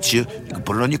someone hits you, you can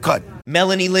put it on your cut.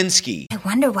 Melanie Linsky. I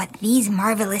wonder what these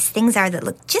marvelous things are that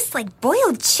look just like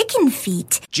boiled chicken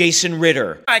feet. Jason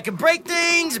Ritter. I can break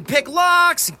things and pick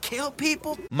locks and kill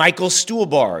people. Michael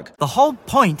Stuhlbarg. The whole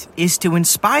point is to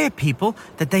inspire people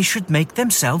that they should make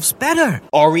themselves better.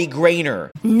 Ari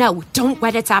Grainer. No, don't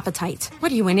whet its appetite.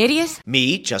 What are you, an idiot?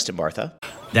 Me, Justin Bartha.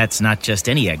 That's not just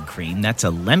any egg cream, that's a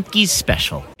Lemke's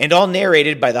special. And all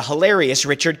narrated by the hilarious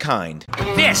Richard Kind.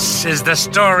 This is the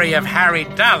story of Harry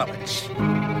Dalowitz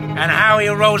and how he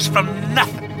rose from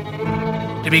nothing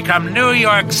to become New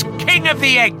York's King of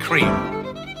the Egg Cream.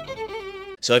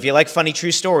 So if you like funny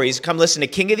true stories, come listen to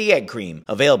King of the Egg Cream,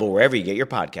 available wherever you get your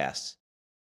podcasts.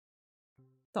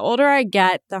 The older I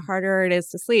get, the harder it is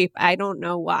to sleep. I don't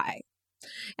know why.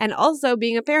 And also,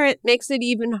 being a parent makes it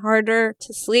even harder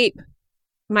to sleep.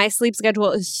 My sleep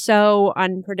schedule is so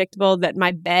unpredictable that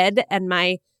my bed and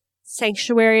my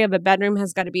sanctuary of a bedroom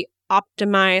has got to be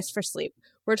optimized for sleep.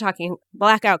 We're talking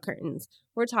blackout curtains.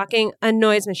 We're talking a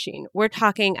noise machine. We're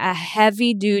talking a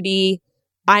heavy-duty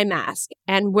eye mask.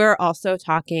 And we're also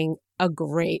talking a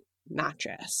great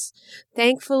mattress.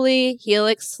 Thankfully,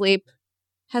 Helix Sleep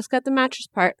has got the mattress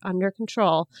part under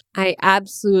control. I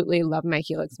absolutely love my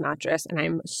Helix mattress, and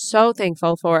I'm so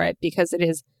thankful for it because it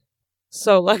is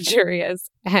so luxurious.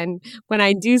 And when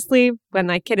I do sleep, when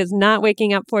my kid is not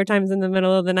waking up 4 times in the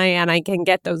middle of the night and I can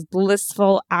get those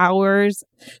blissful hours,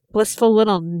 blissful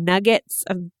little nuggets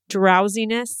of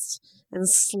drowsiness and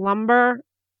slumber,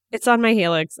 it's on my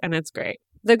Helix and it's great.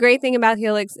 The great thing about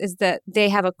Helix is that they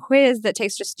have a quiz that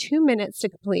takes just 2 minutes to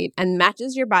complete and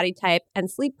matches your body type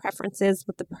and sleep preferences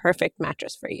with the perfect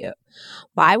mattress for you.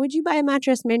 Why would you buy a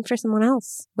mattress made for someone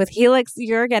else? With Helix,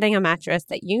 you're getting a mattress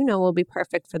that you know will be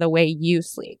perfect for the way you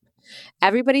sleep.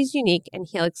 Everybody's unique, and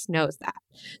Helix knows that.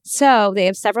 So they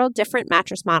have several different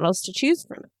mattress models to choose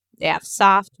from. They have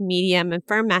soft, medium, and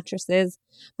firm mattresses.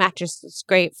 Mattress is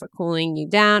great for cooling you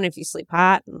down if you sleep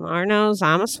hot. Lord knows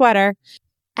I'm a sweater.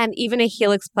 And even a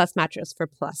Helix Plus mattress for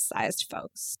plus-sized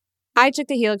folks. I took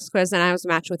the Helix quiz and I was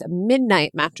matched with a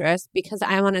midnight mattress because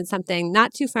I wanted something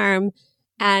not too firm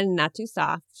and not too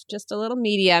soft, just a little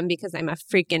medium because I'm a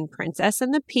freaking princess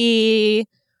in the pea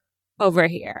over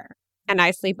here. And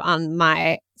I sleep on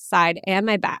my side and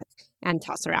my back and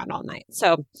toss around all night.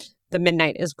 So the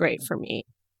midnight is great for me.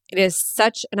 It is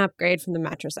such an upgrade from the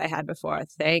mattress I had before.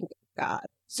 Thank God.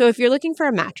 So if you're looking for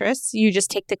a mattress, you just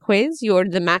take the quiz, you order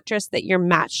the mattress that you're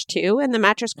matched to, and the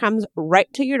mattress comes right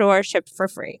to your door, shipped for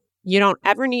free. You don't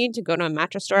ever need to go to a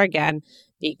mattress store again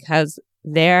because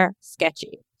they're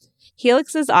sketchy.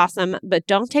 Helix is awesome, but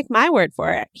don't take my word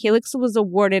for it. Helix was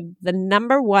awarded the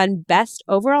 #1 best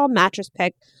overall mattress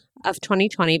pick of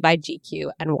 2020 by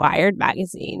GQ and Wired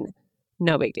magazine.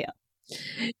 No big deal.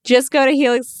 Just go to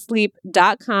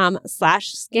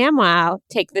helixsleep.com/scamwow,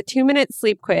 take the 2-minute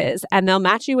sleep quiz, and they'll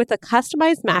match you with a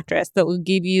customized mattress that will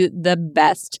give you the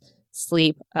best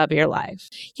sleep of your life.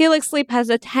 Helix Sleep has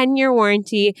a 10-year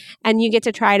warranty, and you get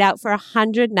to try it out for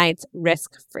 100 nights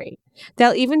risk-free.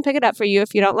 They'll even pick it up for you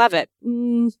if you don't love it.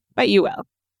 But you will.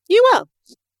 You will.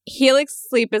 Helix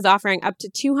Sleep is offering up to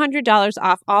 $200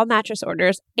 off all mattress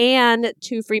orders and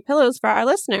 2 free pillows for our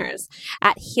listeners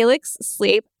at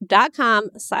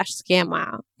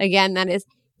helixsleep.com/scamwow. Again, that is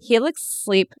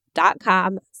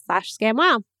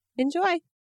helixsleep.com/scamwow. Enjoy.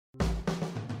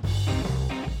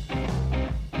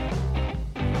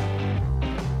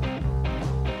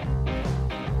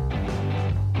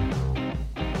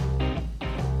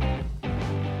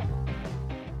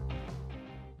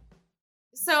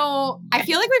 So I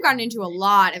feel like we've gotten into a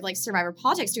lot of like Survivor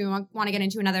politics. Do we want to get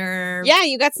into another? Yeah,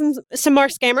 you got some more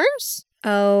scammers?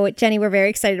 Oh, Jenny, we're very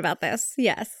excited about this.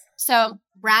 Yes. So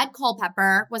Brad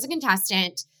Culpepper was a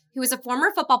contestant who was a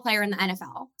former football player in the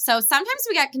NFL. So sometimes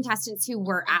we get contestants who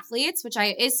were athletes, which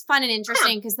is fun and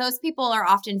interesting because those people are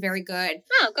often very good.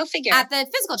 Oh, go figure. At the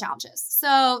physical challenges.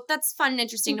 So that's fun and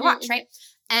interesting to watch, right?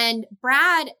 And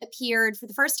Brad appeared for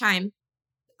the first time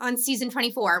on season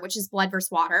 24, which is Blood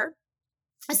vs. Water.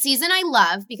 A season I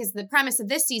love because the premise of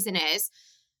this season is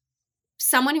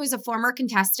someone who is a former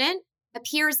contestant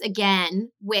appears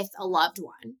again with a loved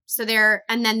one. So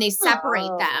and then they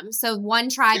separate them. So one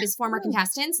tribe is former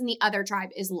contestants and the other tribe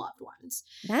is loved ones.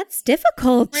 That's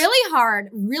difficult. Really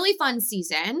hard, really fun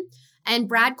season. And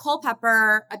Brad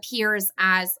Culpepper appears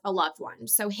as a loved one.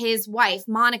 So his wife,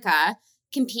 Monica,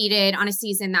 competed on a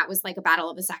season that was like a Battle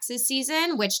of the Sexes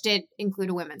season, which did include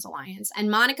a women's alliance. And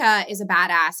Monica is a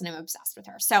badass and I'm obsessed with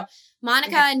her. So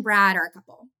Monica and Brad are a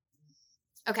couple.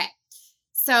 Okay.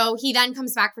 So he then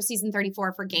comes back for season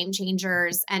 34 for Game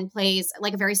Changers and plays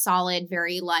like a very solid,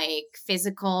 very like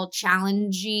physical,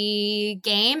 challenging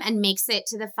game and makes it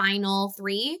to the final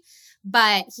 3.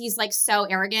 But he's like so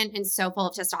arrogant and so full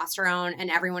of testosterone. And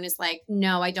everyone is like,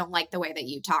 no, I don't like the way that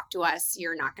you talk to us.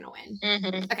 You're not going to win.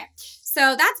 Okay.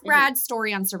 So that's Brad's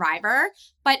story on Survivor.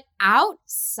 But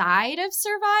outside of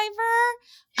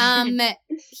Survivor,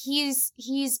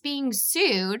 he's being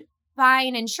sued by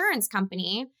an insurance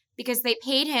company because they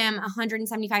paid him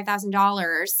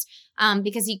 $175,000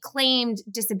 because he claimed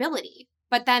disability.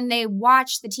 But then they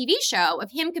watched the TV show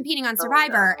of him competing on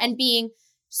Survivor and being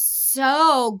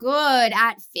so good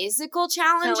at physical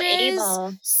challenges,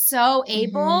 so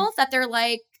able that they're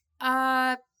like,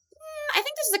 I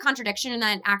think this is a contradiction and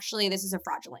that actually this is a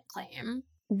fraudulent claim.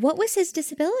 What was his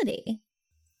disability?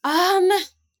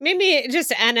 Maybe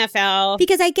just NFL.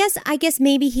 Because I guess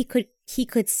maybe he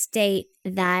could state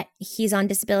that he's on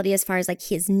disability as far as like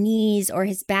his knees or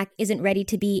his back isn't ready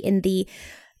to be in the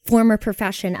former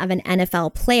profession of an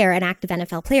NFL player, an active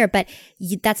NFL player, but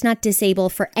that's not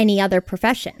disabled for any other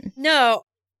profession. No,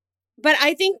 but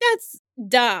I think that's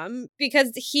dumb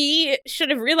because he should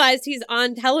have realized he's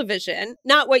on television.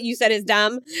 Not what you said is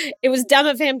dumb. It was dumb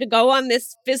of him to go on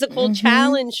this physical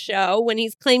challenge show when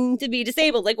he's claiming to be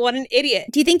disabled. Like, what an idiot.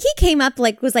 Do you think he came up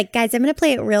was like, guys, I'm going to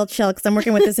play it real chill because I'm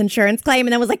working with this insurance claim,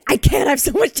 and then was like, I can't have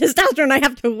so much testosterone, I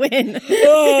have to win.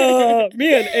 I'm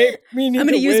going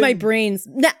to use my brains.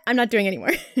 Nah, I'm not doing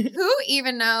anymore. Who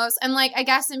even knows? And like, I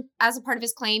guess as a part of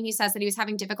his claim, he says that he was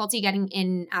having difficulty getting in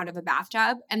and out of a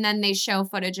bathtub, and then they show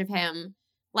footage of him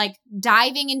like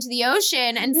diving into the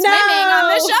ocean and swimming on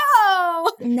the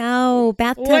show. No,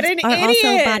 bathtubs are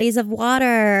also bodies of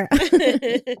water.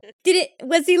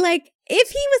 Was he like, if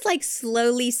he was like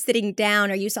slowly sitting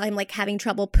down or you saw him like having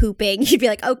trouble pooping, you'd be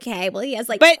like, okay, well, he has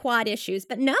like quad issues,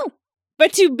 but no.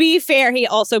 But to be fair, he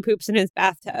also poops in his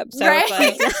bathtub. So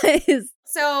right? He does.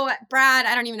 So Brad,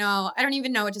 I don't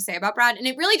even know what to say about Brad. And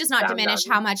it really does not diminish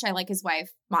how much I like his wife,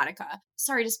 Monica.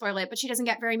 Sorry to spoil it, but she doesn't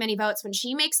get very many votes when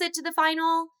she makes it to the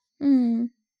final 3.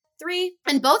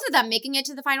 And both of them making it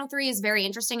to the final 3 is very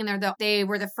interesting. And they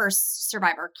were the first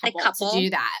Survivor couple to do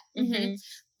that.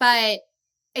 But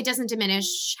it doesn't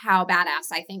diminish how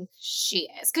badass I think she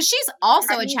is. Because she's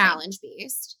also a challenge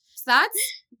beast. So that's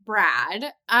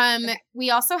Brad. We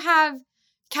also have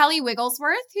Kelly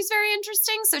Wigglesworth, who's very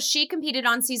interesting. So she competed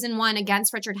on season 1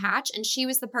 against Richard Hatch, and she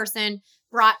was the person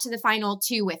brought to the final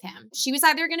 2 with him. She was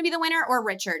either going to be the winner or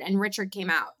Richard, and Richard came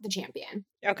out the champion.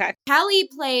 Okay. Kelly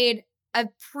played a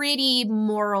pretty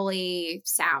morally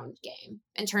sound game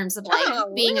in terms of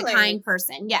like being a kind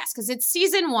person. Yes, because it's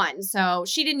season 1, so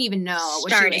she didn't even know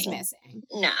what she was missing.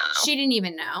 No. She didn't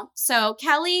even know. So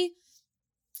Kelly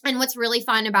And what's really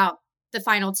fun about the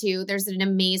final two, there's an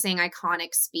amazing,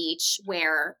 iconic speech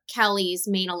where Kelly's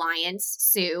main alliance,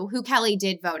 Sue, who Kelly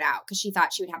did vote out because she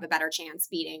thought she would have a better chance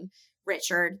beating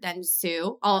Richard than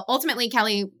Sue. Ultimately,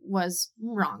 Kelly was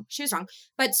wrong. She was wrong.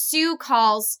 But Sue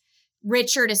calls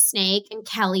Richard a snake and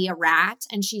Kelly a rat.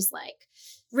 And she's like,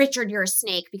 Richard, you're a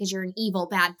snake because you're an evil,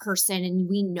 bad person. And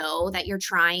we know that you're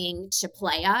trying to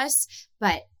play us.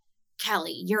 But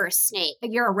Kelly, you're a snake.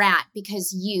 You're a rat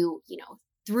because you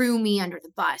threw me under the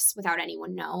bus without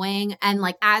anyone knowing. And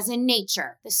like, as in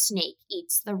nature, the snake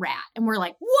eats the rat. And we're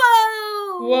like,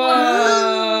 whoa,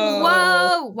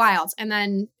 wild. And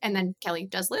then Kelly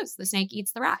does lose. The snake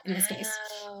eats the rat in this case.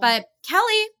 But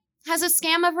Kelly has a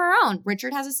scam of her own.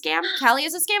 Richard has a scam. Kelly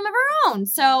has a scam of her own.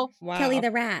 So Kelly the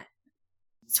rat.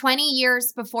 20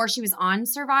 years before she was on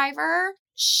Survivor,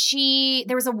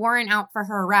 there was a warrant out for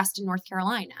her arrest in North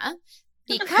Carolina.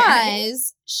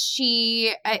 Because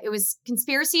it was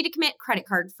conspiracy to commit credit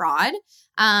card fraud,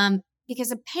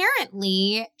 because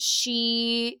apparently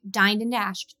she dined and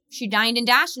dashed. She dined and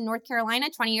dashed in North Carolina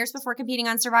 20 years before competing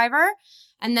on Survivor,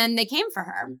 and then they came for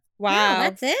her. Wow. Yeah,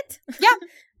 that's it? Yeah.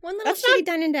 One little shitty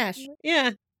dine and dash.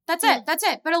 Yeah. That's it.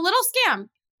 But a little scam.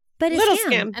 But a little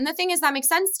scam. And the thing is, that makes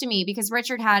sense to me because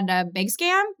Richard had a big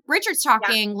scam. Richard's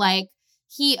talking like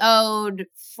he owed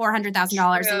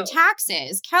 $400,000 in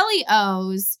taxes. Kelly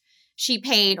she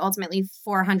paid ultimately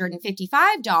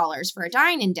 $455 for a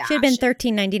dine and dash. Should have been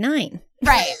 $13.99.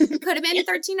 Right. Could have been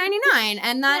 $13.99.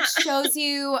 And that shows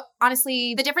you,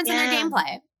 honestly, the difference in their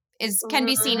gameplay can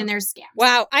be seen in their scams.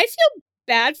 Wow. I feel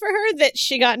bad for her that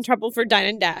she got in trouble for dine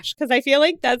and dash because I feel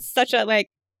like that's such a,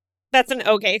 that's an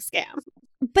okay scam.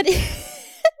 But...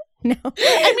 No.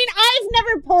 I mean, I've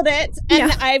never pulled it,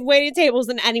 and I've waited tables,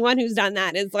 and anyone who's done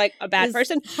that is like a bad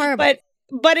person. Horrible.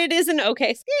 But it is an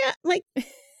okay scam. Like,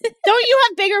 don't you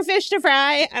have bigger fish to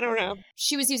fry? I don't know.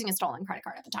 She was using a stolen credit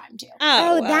card at the time, too.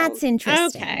 Oh, well, that's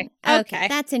interesting. Okay.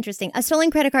 That's interesting. A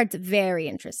stolen credit card's very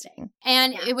interesting.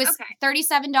 And it was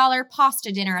 $37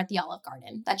 pasta dinner at the Olive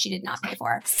Garden that she did not pay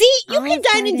for. See, you can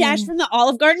dine and dash from the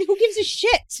Olive Garden. Who gives a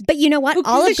shit? But you know what?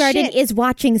 Olive Garden is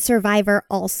watching Survivor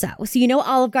also. So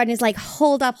Olive Garden is like,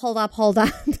 hold up. But Olive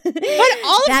that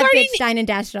Garden, bitch dine and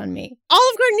dashed on me.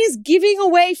 Olive Garden is giving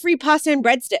away free pasta and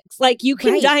breadsticks. Like, you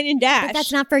can dine and dash. But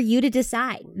that's not for you to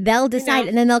decide. They'll decide,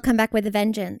 and then they'll come back with a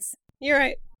vengeance. You're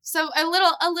right. So a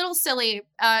little silly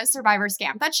Survivor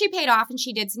scam that she paid off, and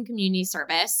she did some community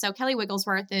service. So Kelly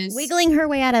Wigglesworth is wiggling her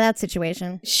way out of that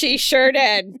situation. She sure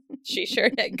did.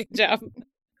 Good job.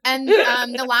 And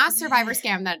the last Survivor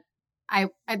scam that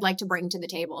I'd like to bring to the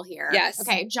table here. Yes.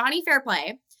 Okay, Johnny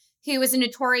Fairplay, who was a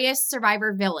notorious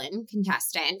Survivor villain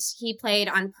contestant. He played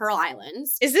on Pearl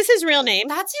Islands. Is this his real name?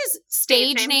 That's his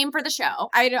stage name for the show.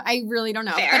 I really don't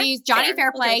know. Fair. But he's Johnny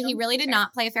Fairplay. Okay, he really did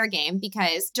not play a fair game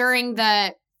because during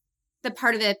the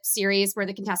part of the series where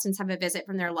the contestants have a visit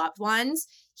from their loved ones,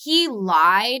 he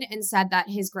lied and said that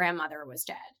his grandmother was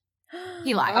dead.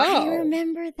 He lied. I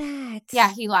remember that.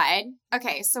 Yeah, he lied.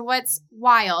 Okay, so what's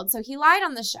wild? So he lied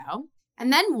on the show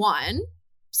and then won.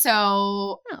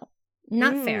 So...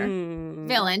 Not fair.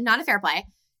 Villain, not a fair play.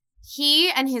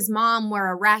 He and his mom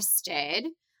were arrested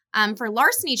for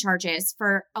larceny charges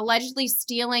for allegedly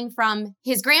stealing from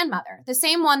his grandmother, the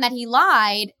same one that he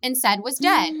lied and said was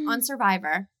dead on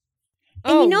Survivor.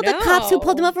 And the cops who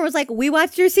pulled him over was like, we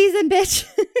watched your season, bitch.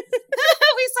 We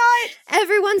saw it.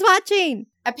 Everyone's watching.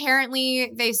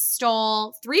 Apparently, they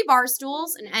stole 3 bar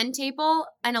stools, an end table,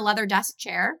 and a leather desk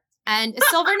chair. And a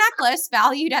silver necklace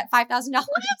valued at $5,000.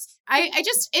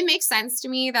 It makes sense to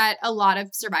me that a lot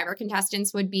of Survivor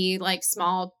contestants would be like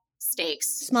small stakes.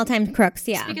 Small time crooks,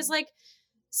 yeah. Because like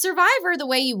Survivor, the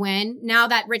way you win, now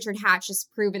that Richard Hatch has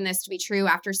proven this to be true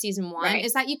after season 1,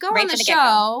 is that you go on the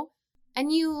show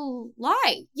and you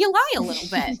lie. You lie a little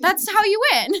bit. That's how you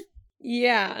win.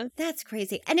 Yeah. That's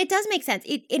crazy. And it does make sense.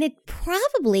 It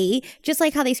probably, just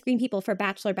like how they screen people for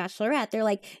Bachelor, Bachelorette, they're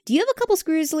like, do you have a couple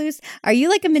screws loose? Are you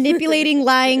like a manipulating,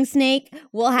 lying snake?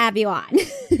 We'll have you on.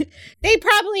 They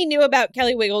probably knew about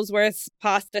Kelly Wigglesworth's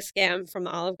pasta scam from the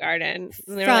Olive Garden.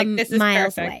 And they were like, this is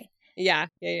miles perfect. Away. Yeah.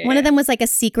 One of them was like a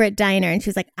secret diner, and she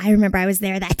was like, I remember I was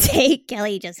there that day.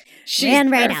 Kelly just ran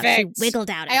right out. She wiggled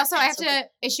out. I have to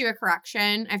issue a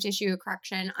correction.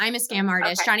 I'm a scam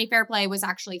artist. Okay. Johnny Fairplay was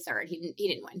actually third. He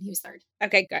didn't win. He was third.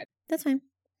 Okay, good. That's fine.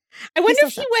 I wonder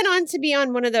if he went on to be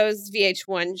on one of those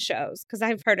VH1 shows, because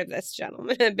I've heard of this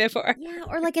gentleman before. Yeah,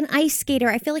 or like an ice skater.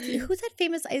 I feel like, who's that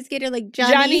famous ice skater? Like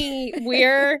Johnny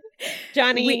Weir?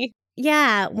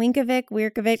 Yeah,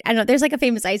 Wierkovic. I don't know. There's like a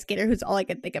famous ice skater who's all I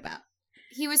can think about.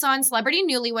 He was on Celebrity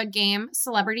Newlywed Game,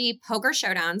 Celebrity Poker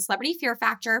Showdown, Celebrity Fear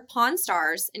Factor, Pawn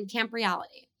Stars, and Camp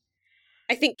Reality.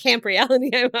 I think Camp Reality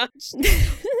I watched.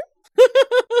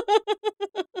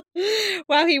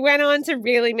 Well, he went on to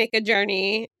really make a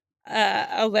journey,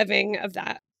 a living of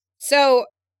that. So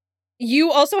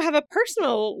you also have a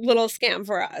personal little scam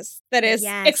for us that is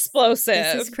explosive.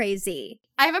 This is crazy.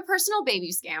 I have a personal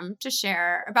baby scam to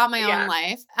share about my own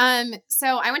life.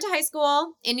 So I went to high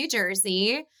school in New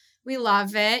Jersey. We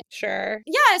love it. Sure.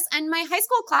 Yes. And my high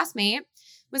school classmate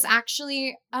was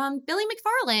actually Billy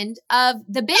McFarland of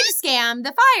the big scam,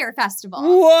 the Fyre Festival.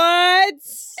 What?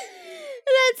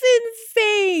 That's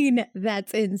insane.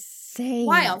 That's insane.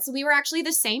 Wild. So we were actually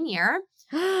the same year.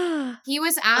 He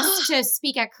was asked to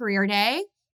speak at Career Day.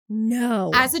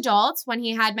 No. As adults, when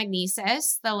he had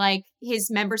Magnesis,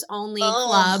 his members only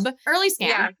club, early scam.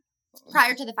 Yeah.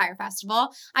 Prior to the Fyre Festival,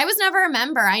 I was never a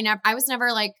member. I was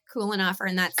never like cool enough or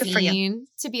in that scene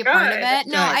to be a part of it.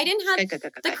 No, I didn't have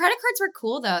the credit cards were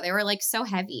cool though. They were like so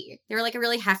heavy. They were like a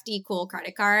really hefty, cool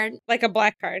credit card, like a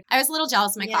black card. I was a little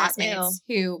jealous of my classmates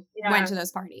who went to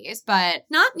those parties, but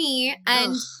not me.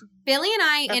 And Billy and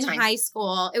I in high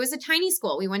school, it was a tiny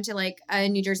school. We went to like a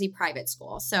New Jersey private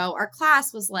school, so our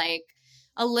class was like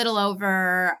a little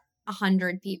over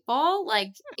 100 people,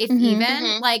 like if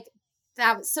even like.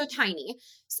 That was so tiny.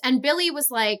 And Billy was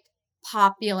like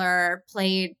popular,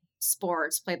 played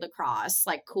sports, played lacrosse,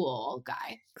 like cool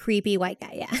guy. Creepy white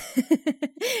guy,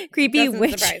 yeah. Creepy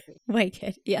witch white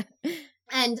kid, yeah.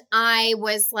 And I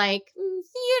was like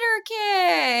theater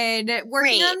kid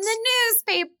working on the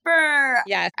newspaper.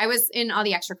 Yeah. I was in all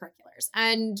the extracurriculars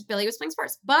and Billy was playing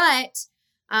sports. But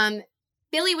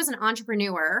Billy was an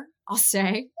entrepreneur, I'll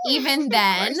say, even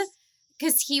then,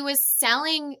 because he was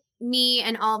selling me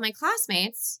and all of my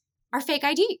classmates are fake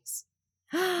IDs.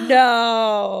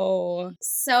 No.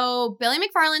 So Billy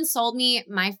McFarland sold me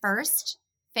my first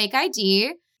fake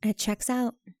ID. It checks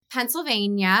out.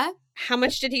 Pennsylvania. How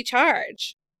much did he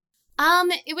charge?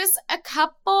 It was a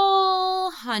couple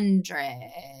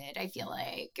hundred, I feel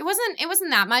like. It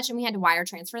wasn't that much, and we had to wire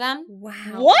transfer them.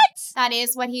 Wow. What? That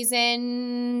is what he's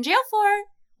in jail for.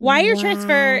 Wire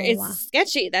transfer is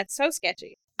sketchy. That's so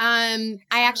sketchy. I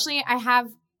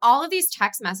have all of these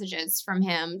text messages from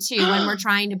him too when we're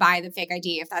trying to buy the fake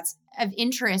ID, if that's of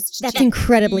interest. That's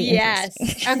incredibly interesting.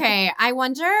 Okay. I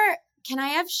wonder, can I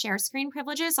have share screen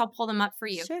privileges? I'll pull them up for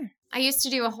you. Sure. I used to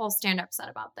do a whole stand-up set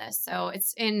about this. So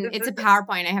it's a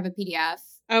PowerPoint. I have a PDF.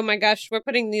 Oh my gosh. We're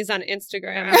putting these on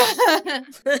Instagram.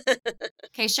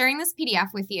 Okay. Sharing this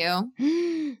PDF with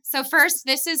you. So first,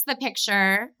 this is the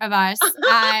picture of us.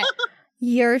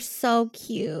 You're so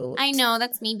cute. I know,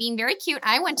 that's me being very cute.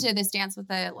 I went to this dance with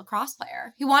a lacrosse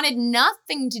player who wanted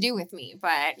nothing to do with me,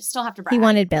 but still have to brag. He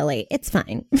wanted Billy. It's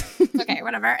fine. Okay,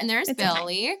 whatever. And there's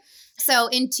Billy. Fine. So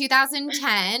in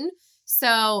 2010,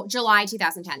 July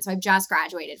 2010, so I've just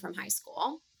graduated from high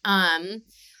school.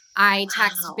 I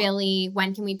text Billy,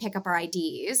 when can we pick up our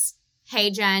IDs? Hey,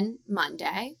 Jen,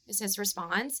 Monday is his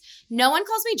response. No one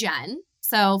calls me Jen,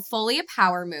 so fully a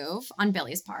power move on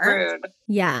Billy's part. Rude.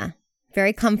 Yeah.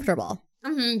 Very comfortable.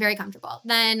 Very comfortable.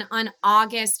 Then on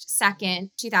August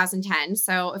 2nd, 2010,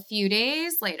 so a few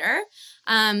days later,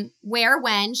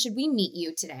 when should we meet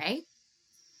you today?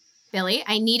 Billy,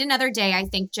 I need another day, I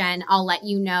think, Jen. I'll let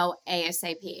you know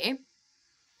ASAP.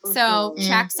 So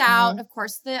checks out. Of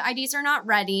course, the IDs are not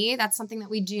ready. That's something that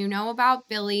we do know about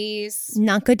Billy's.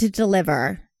 Not good to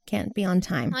deliver. Can't be on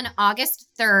time. On August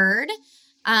 3rd,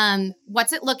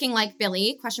 what's it looking like,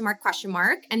 Billy? ?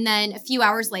 And then a few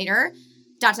hours later, ...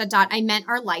 I meant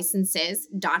our licenses, ...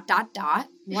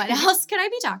 What else could I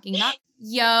be talking about?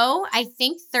 Yo, I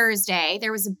think Thursday.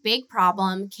 There was a big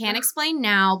problem. Can't explain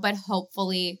now, but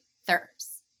hopefully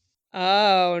Thursday.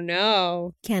 Oh,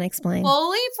 no. Can't explain.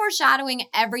 Fully foreshadowing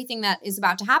everything that is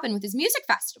about to happen with his music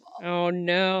festival. Oh,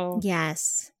 no.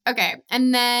 Yes. Okay.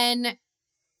 And then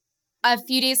a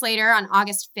few days later on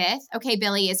August 5th, okay,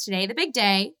 Billy, is today the big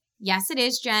day? Yes, it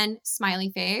is, Jen. Smiley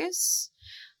face.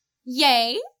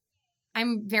 Yay.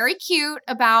 I'm very cute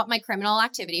about my criminal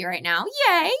activity right now.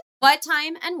 Yay. What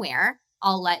time and where?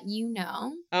 I'll let you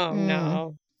know. Oh,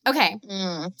 no. Okay.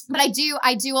 But I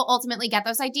do ultimately get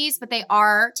those IDs, but they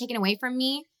are taken away from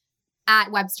me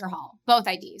at Webster Hall. Both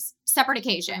IDs. Separate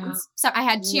occasions. So I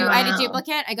had two. I had a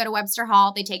duplicate. I go to Webster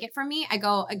Hall. They take it from me. I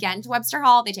go again to Webster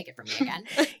Hall. They take it from me again.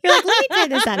 You're like, let me try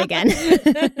this out again.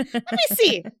 Let me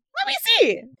see.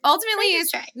 Ultimately,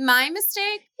 it's my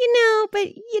mistake.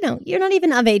 But you're not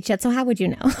even of age yet, so how would you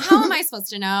know? How am I supposed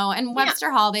to know? And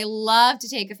Webster Hall, they love to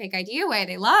take a fake ID away.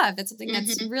 That's something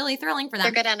that's really thrilling for them.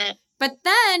 They're good at it. But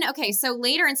then, okay, so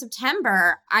later in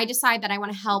September, I decide that I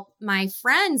want to help my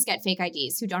friends get fake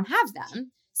IDs who don't have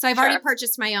them. So I've already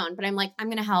purchased my own, but I'm like, I'm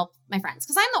going to help my friends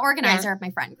because I'm the organizer of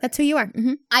my friend group. That's who you are.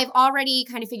 Mm-hmm. I've already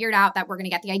kind of figured out that we're going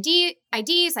to get the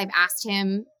IDs. I've asked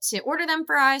him to order them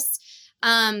for us.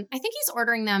 I think he's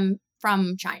ordering them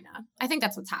from China. I think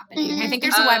that's what's happening. I think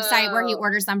there's a website where he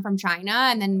orders them from China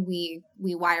and then we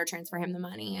wire transfer him the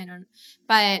money.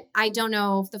 But I don't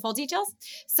know the full details.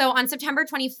 So on September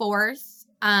 24th,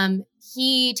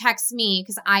 he texts me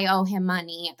because I owe him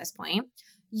money at this point.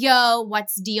 Yo,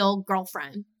 what's deal,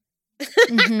 girlfriend?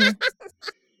 Mm-hmm.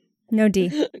 No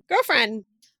D. Girlfriend.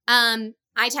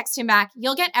 I text him back,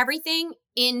 you'll get everything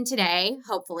in today,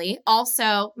 hopefully.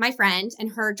 Also, my friend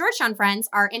and her Georgetown friends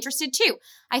are interested too.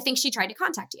 I think she tried to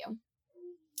contact you.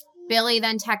 Billy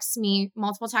then texts me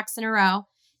multiple texts in a row.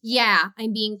 Yeah,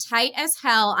 I'm being tight as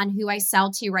hell on who I sell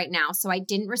to right now, so I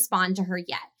didn't respond to her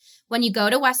yet. When you go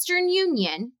to Western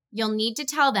Union, you'll need to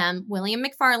tell them William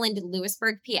McFarland in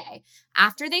Lewisburg, PA.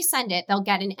 After they send it, they'll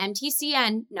get an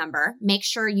MTCN number. Make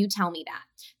sure you tell me that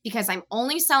because I'm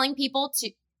only selling people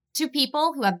to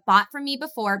people who have bought from me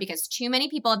before because too many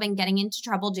people have been getting into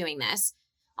trouble doing this.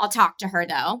 I'll talk to her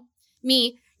though.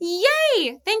 Me,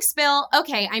 yay! Thanks, Bill.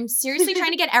 Okay, I'm seriously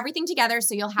trying to get everything together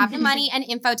so you'll have the money and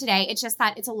info today. It's just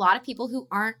that it's a lot of people who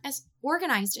aren't as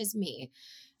organized as me.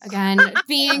 Again,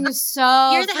 being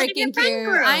so You're the head of freaking your friend cute.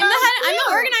 group. I'm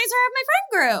the organizer of my friend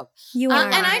group. You are.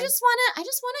 And I just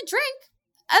wanna drink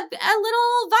a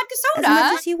little vodka soda.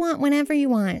 As much as you want, whenever you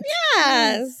want.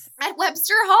 Yes. At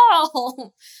Webster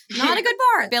Hall. Not a good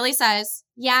bar. Billy says,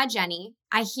 yeah, Jenny,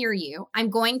 I hear you. I'm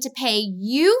going to pay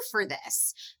you for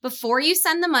this. Before you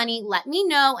send the money, let me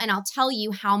know and I'll tell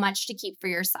you how much to keep for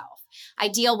yourself. I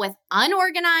deal with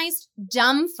unorganized,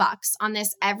 dumb fucks on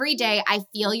this every day. I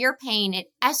feel your pain. It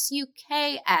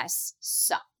SUKS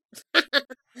sucks.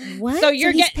 What? So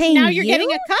you're getting a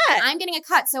cut. I'm getting a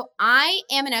cut. So I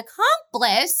am an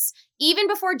accomplice even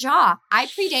before Ja. I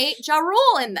predate Ja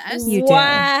Rule in this. You do.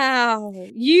 Wow.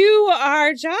 You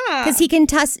are Ja. Because he can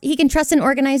trust and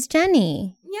organize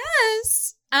Jenny.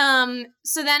 Yes.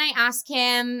 So then I ask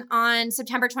him on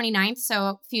September 29th, so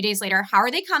a few days later, how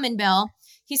are they coming, Bill?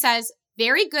 He says,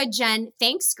 very good, Jen.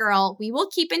 Thanks, girl. We will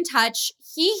keep in touch.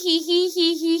 He.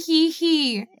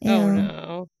 Oh,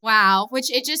 no. Wow.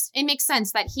 Which it makes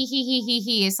sense that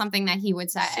he is something that he would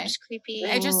say. It's creepy.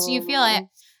 You feel it.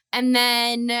 And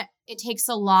then it takes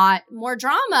a lot more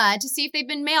drama to see if they've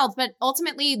been mailed. But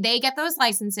ultimately, they get those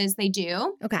licenses. They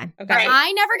do. Okay. But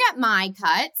I never get my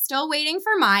cut. Still waiting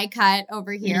for my cut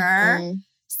over here. Mm-hmm.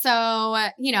 So,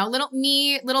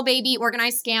 little baby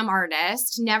organized scam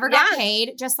artist, never got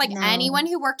paid. Just like anyone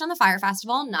who worked on the Fire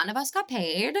Festival, none of us got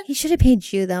paid. He should have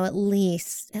paid you, though, at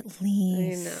least. I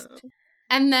know.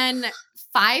 And then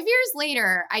 5 years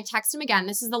later, I text him again.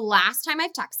 This is the last time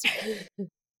I've texted him.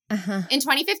 Uh-huh. In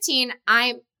 2015,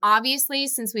 I'm obviously,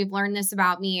 since we've learned this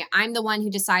about me, I'm the one who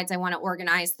decides I want to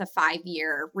organize the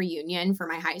 5-year reunion for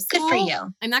my high school. Good for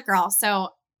you. I'm that girl. So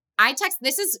I text,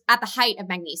 this is at the height of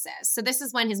Magnesis. So this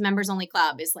is when his members only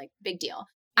club is like big deal.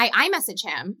 I message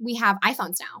him. We have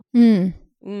iPhones now.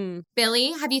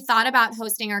 Billy, have you thought about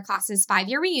hosting our class's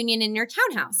 5-year reunion in your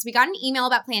townhouse? We got an email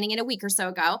about planning it a week or so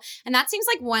ago, and that seems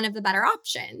like one of the better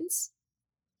options.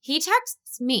 He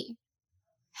texts me,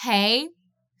 hey,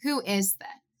 who is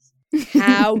this?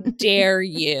 How dare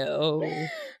you?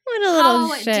 What a little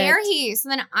How shit. dare he? So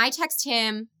then I text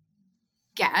him,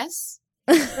 guess.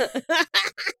 He never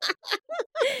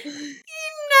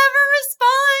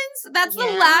responds. That's the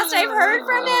last I've heard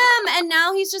from him. And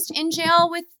now he's just in jail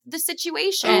with the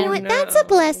situation. You know what? That's a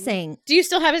blessing. Do you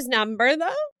still have his number,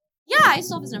 though? Yeah, I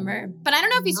still have his number. But I don't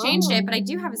know if he's changed it, but I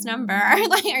do have his number. Are you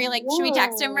like, should we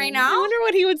text him right now? I wonder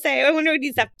what he would say. I wonder what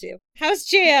he's up to. How's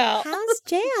jail? How's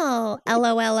jail?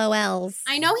 LOLOLs.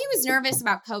 I know he was nervous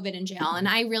about COVID in jail, and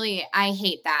I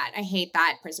hate that. I hate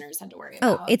that prisoners had to worry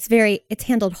about. Oh, it's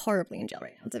handled horribly in jail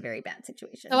right now. It's a very bad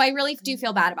situation. So I really do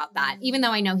feel bad about that, even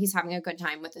though I know he's having a good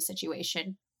time with the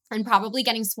situation and probably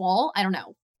getting swole. I don't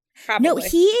know. Probably. No,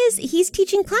 he's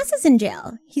teaching classes in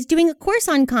jail. He's doing a course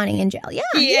on conning in jail. Yeah.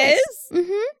 He is?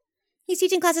 Mm-hmm. He's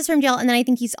teaching classes from jail. And then I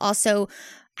think he's hosting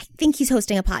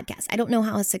a podcast. I don't know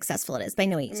how successful it is, but I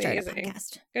know he started a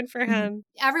podcast. Good for him.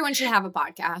 Everyone should have a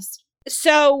podcast.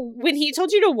 So when he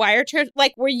told you to wire transfer,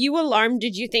 were you alarmed?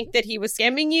 Did you think that he was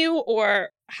scamming you,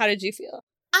 or how did you feel?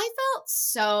 I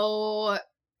felt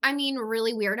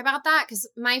really weird about that because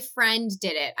my friend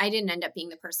did it. I didn't end up being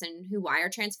the person who wire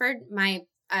transferred.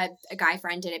 A guy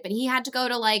friend did it, but he had to go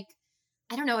to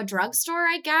a drugstore,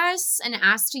 I guess, and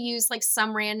asked to use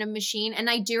some random machine. And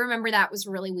I do remember that was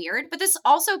really weird, but this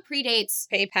also predates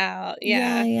PayPal.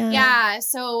 Yeah.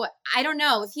 So I don't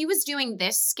know if he was doing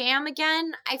this scam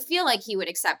again. I feel like he would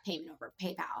accept payment over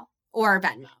PayPal. or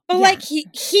Venmo. But like he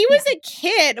was a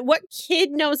kid. What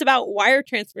kid knows about wire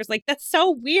transfers? Like, that's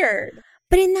so weird.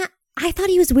 But I thought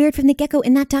he was weird from the get-go.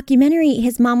 In that documentary,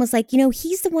 his mom was like,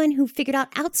 he's the one who figured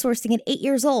out outsourcing at 8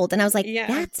 years old. And I was like,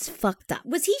 that's fucked up.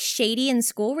 Was he shady in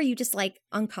school? Were you just like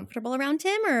uncomfortable around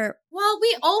him or? Well,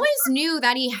 we always knew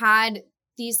that he had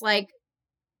these like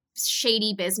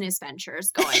shady business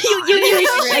ventures going on.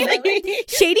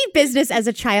 Shady business as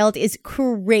a child is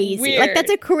crazy. Weird. Like,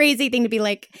 that's a crazy thing to be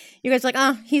like, you guys are like,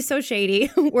 oh, he's so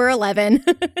shady. We're 11.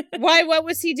 Why? What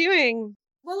was he doing?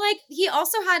 Well, like, he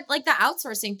also had, like, the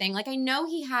outsourcing thing. Like, I know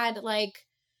he had, like,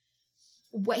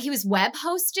 he was web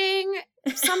hosting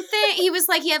something. He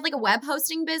had, like, a web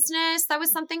hosting business. That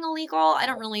was something illegal. I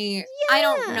don't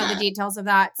know the details of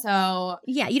that, so.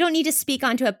 Yeah, you don't need to speak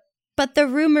onto it. But the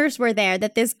rumors were there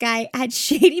that this guy had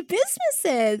shady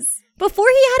businesses before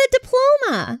he had a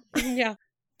diploma. Yeah.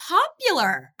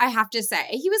 Popular, I have to say.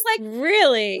 He was, like.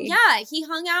 Really? Yeah, he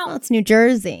hung out. Well, it's New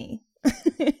Jersey.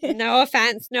 No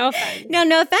offense. No offense,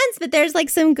 but there's like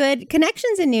some good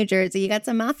connections in New Jersey. You got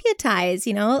some mafia ties,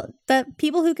 the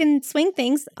people who can swing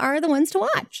things are the ones to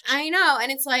watch. I know.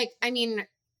 And it's like, I mean,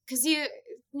 because the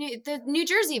New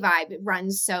Jersey vibe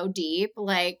runs so deep,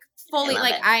 like fully,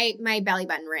 like my belly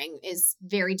button ring is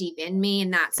very deep in me,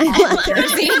 and that's all New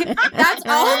Jersey. That's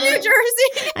all New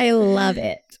Jersey. I love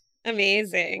it.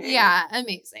 Amazing. Yeah,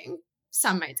 amazing.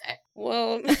 Some might say.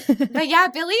 Well, but yeah,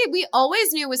 Billy, we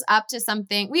always knew was up to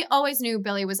something. We always knew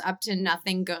Billy was up to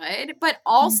nothing good, but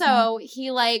also he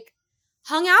like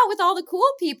hung out with all the cool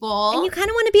people. And you kind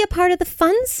of want to be a part of the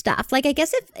fun stuff. Like, I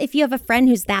guess if you have a friend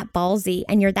who's that ballsy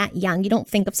and you're that young, you don't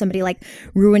think of somebody like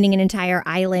ruining an entire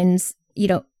island's,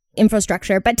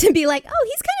 infrastructure, but to be like, oh,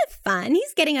 he's kind of fun.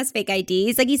 He's getting us fake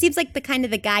IDs. Like, he seems like the kind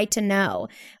of the guy to know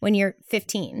when you're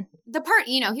 15. The part,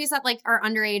 he was at like our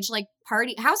underage like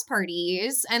house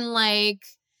parties, and like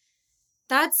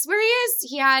that's where he is.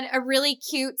 He had a really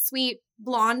cute, sweet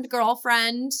blonde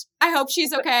girlfriend. I hope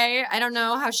she's okay. I don't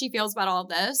know how she feels about all of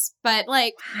this, but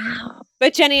like, wow.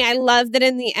 But Jenny, I love that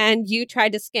in the end you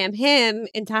tried to scam him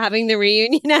into having the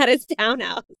reunion at his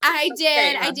townhouse. I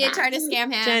did try to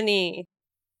scam him. Jenny.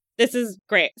 This is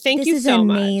great. Thank you so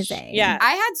amazing. much. Yeah.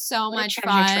 I had so much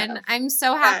fun. I'm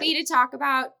so happy to talk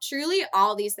about truly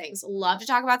all these things. Love to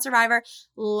talk about Survivor.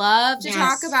 Love to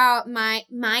talk about my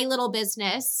little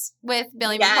business with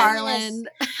Billy McFarland.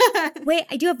 Wait,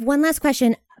 I do have one last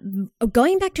question.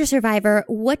 Going back to Survivor,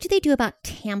 what do they do about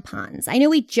tampons? I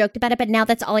know we joked about it, but now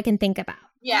that's all I can think about.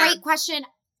 Yeah. Great question.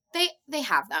 They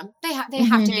have them. They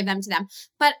have to give them to them.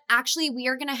 But actually, we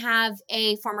are going to have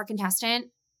a former contestant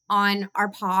on our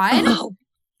pod. Oh,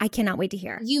 I cannot wait to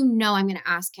hear. I'm going to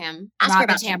ask him about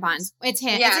the tampons. It's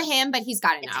him. Yeah. It's a him, but he's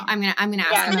got to know. I'm going to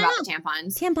ask him about the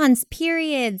tampons. Tampons,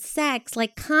 periods, sex,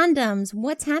 like condoms.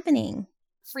 What's happening?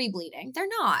 Free bleeding. They're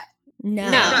not.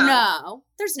 No.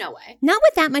 There's no way. Not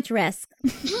with that much risk.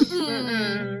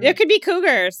 There could be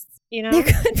cougars. There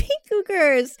could be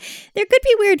cougars. There could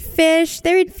be weird fish.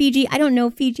 They're in Fiji. I don't know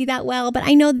Fiji that well, but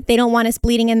I know that they don't want us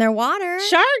bleeding in their water.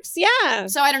 Sharks, yeah.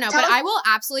 So I don't know, but I will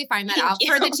absolutely find that out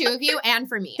for the two of you and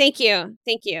for me. Thank you.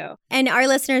 And our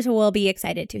listeners will be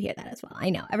excited to hear that as well. I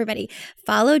know. Everybody,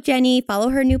 follow Jenny. Follow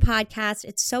her new podcast.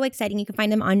 It's so exciting. You can find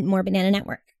them on More Banana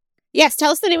Network. Yes,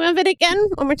 tell us the name of it again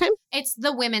one more time. It's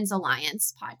the Women's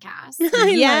Alliance podcast.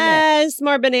 Yes,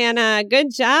 More Banana.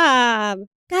 Good job.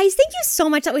 Guys, thank you so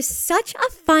much. That was such a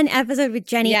fun episode with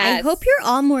Jenny. Yes. I hope you're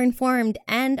all more informed,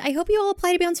 and I hope you all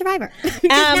apply to be on Survivor.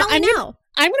 Now I know.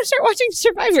 I'm going to start watching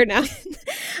Survivor now.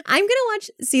 I'm going to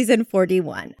watch season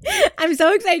 41. I'm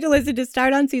so excited to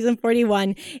start on season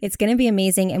 41. It's going to be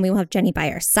amazing, and we will have Jenny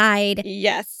by our side.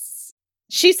 Yes.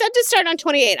 She said to start on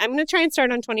 28. I'm going to try and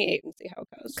start on 28 and see how it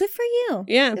goes. Good for you.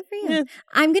 Yeah. Good for you. Yeah.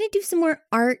 I'm going to do some more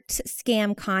art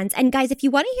scam cons. And guys, if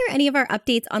you want to hear any of our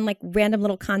updates on like random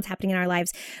little cons happening in our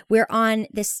lives, we're on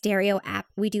the Stereo app.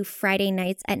 We do Friday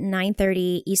nights at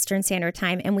 9:30 Eastern Standard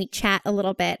Time, and we chat a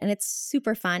little bit, and it's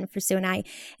super fun for Sue and I.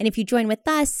 And if you join with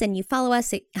us and you follow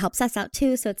us, it helps us out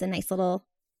too. So it's a nice little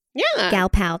gal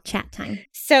pal chat time.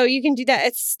 So you can do that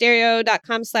at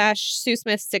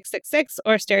stereo.com/SueSmith666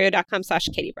 or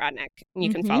stereo.com/Katie Brodnick. And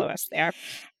you can follow us there.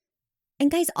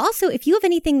 And guys, also, if you have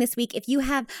anything this week, if you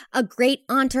have a great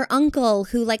aunt or uncle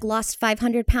who like lost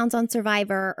 500 pounds on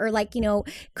Survivor or like,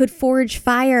 could forge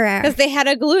fire. Because they had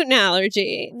a gluten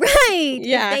allergy. Right.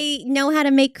 Yeah. They know how to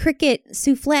make cricket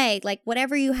souffle, like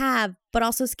whatever you have, but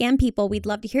also scam people. We'd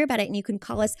love to hear about it. And you can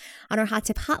call us on our Hot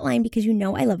Tip hotline because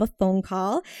I love a phone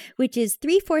call, which is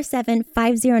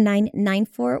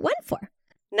 347-509-9414.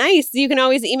 Nice. You can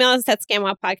always email us at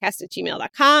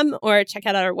scamwowpodcast@gmail.com or check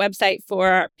out our website for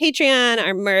our Patreon,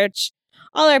 our merch,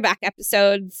 all our back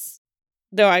episodes.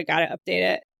 though I got to update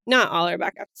it. Not all our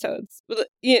back episodes.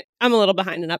 I'm a little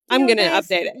behind and up. I'm going to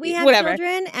update it. We have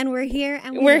children and we're here.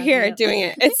 And we're here doing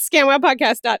it. It's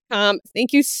ScamWowPodcast.com.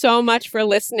 Thank you so much for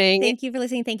listening. Thank you for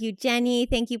listening. Thank you, Jenny.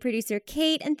 Thank you, producer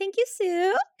Kate. And thank you,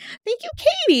 Sue. Thank you,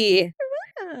 Katie.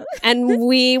 You're welcome. And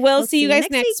we will see you guys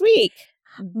next week.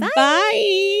 Bye.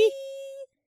 Bye.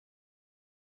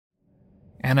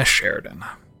 Anna Sheridan,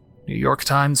 New York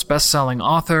Times bestselling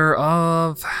author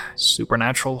of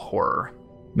supernatural horror.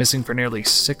 Missing for nearly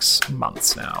 6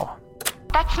 months now.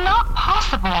 That's not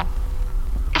possible.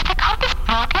 Is the compass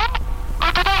broken?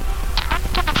 Or did I turn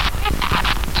to the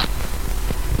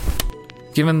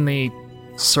past? Given the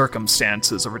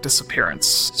circumstances of her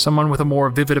disappearance, someone with a more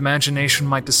vivid imagination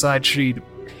might decide she'd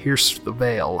pierced the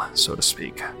veil, so to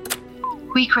speak.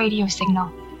 Weak radio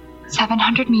signal.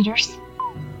 700 meters.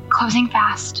 Closing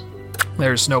fast.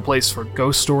 There's no place for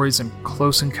ghost stories and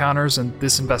close encounters in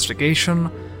this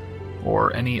investigation,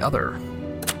 or any other.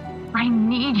 I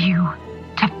need you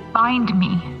to find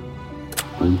me.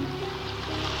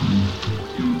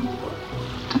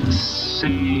 To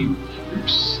save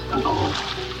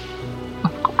yourself.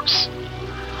 Of course.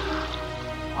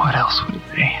 What else would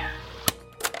it be?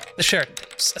 The Sheridan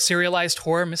Tapes, a serialized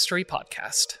horror mystery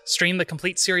podcast. Stream the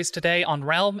complete series today on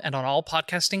Realm and on all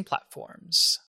podcasting platforms.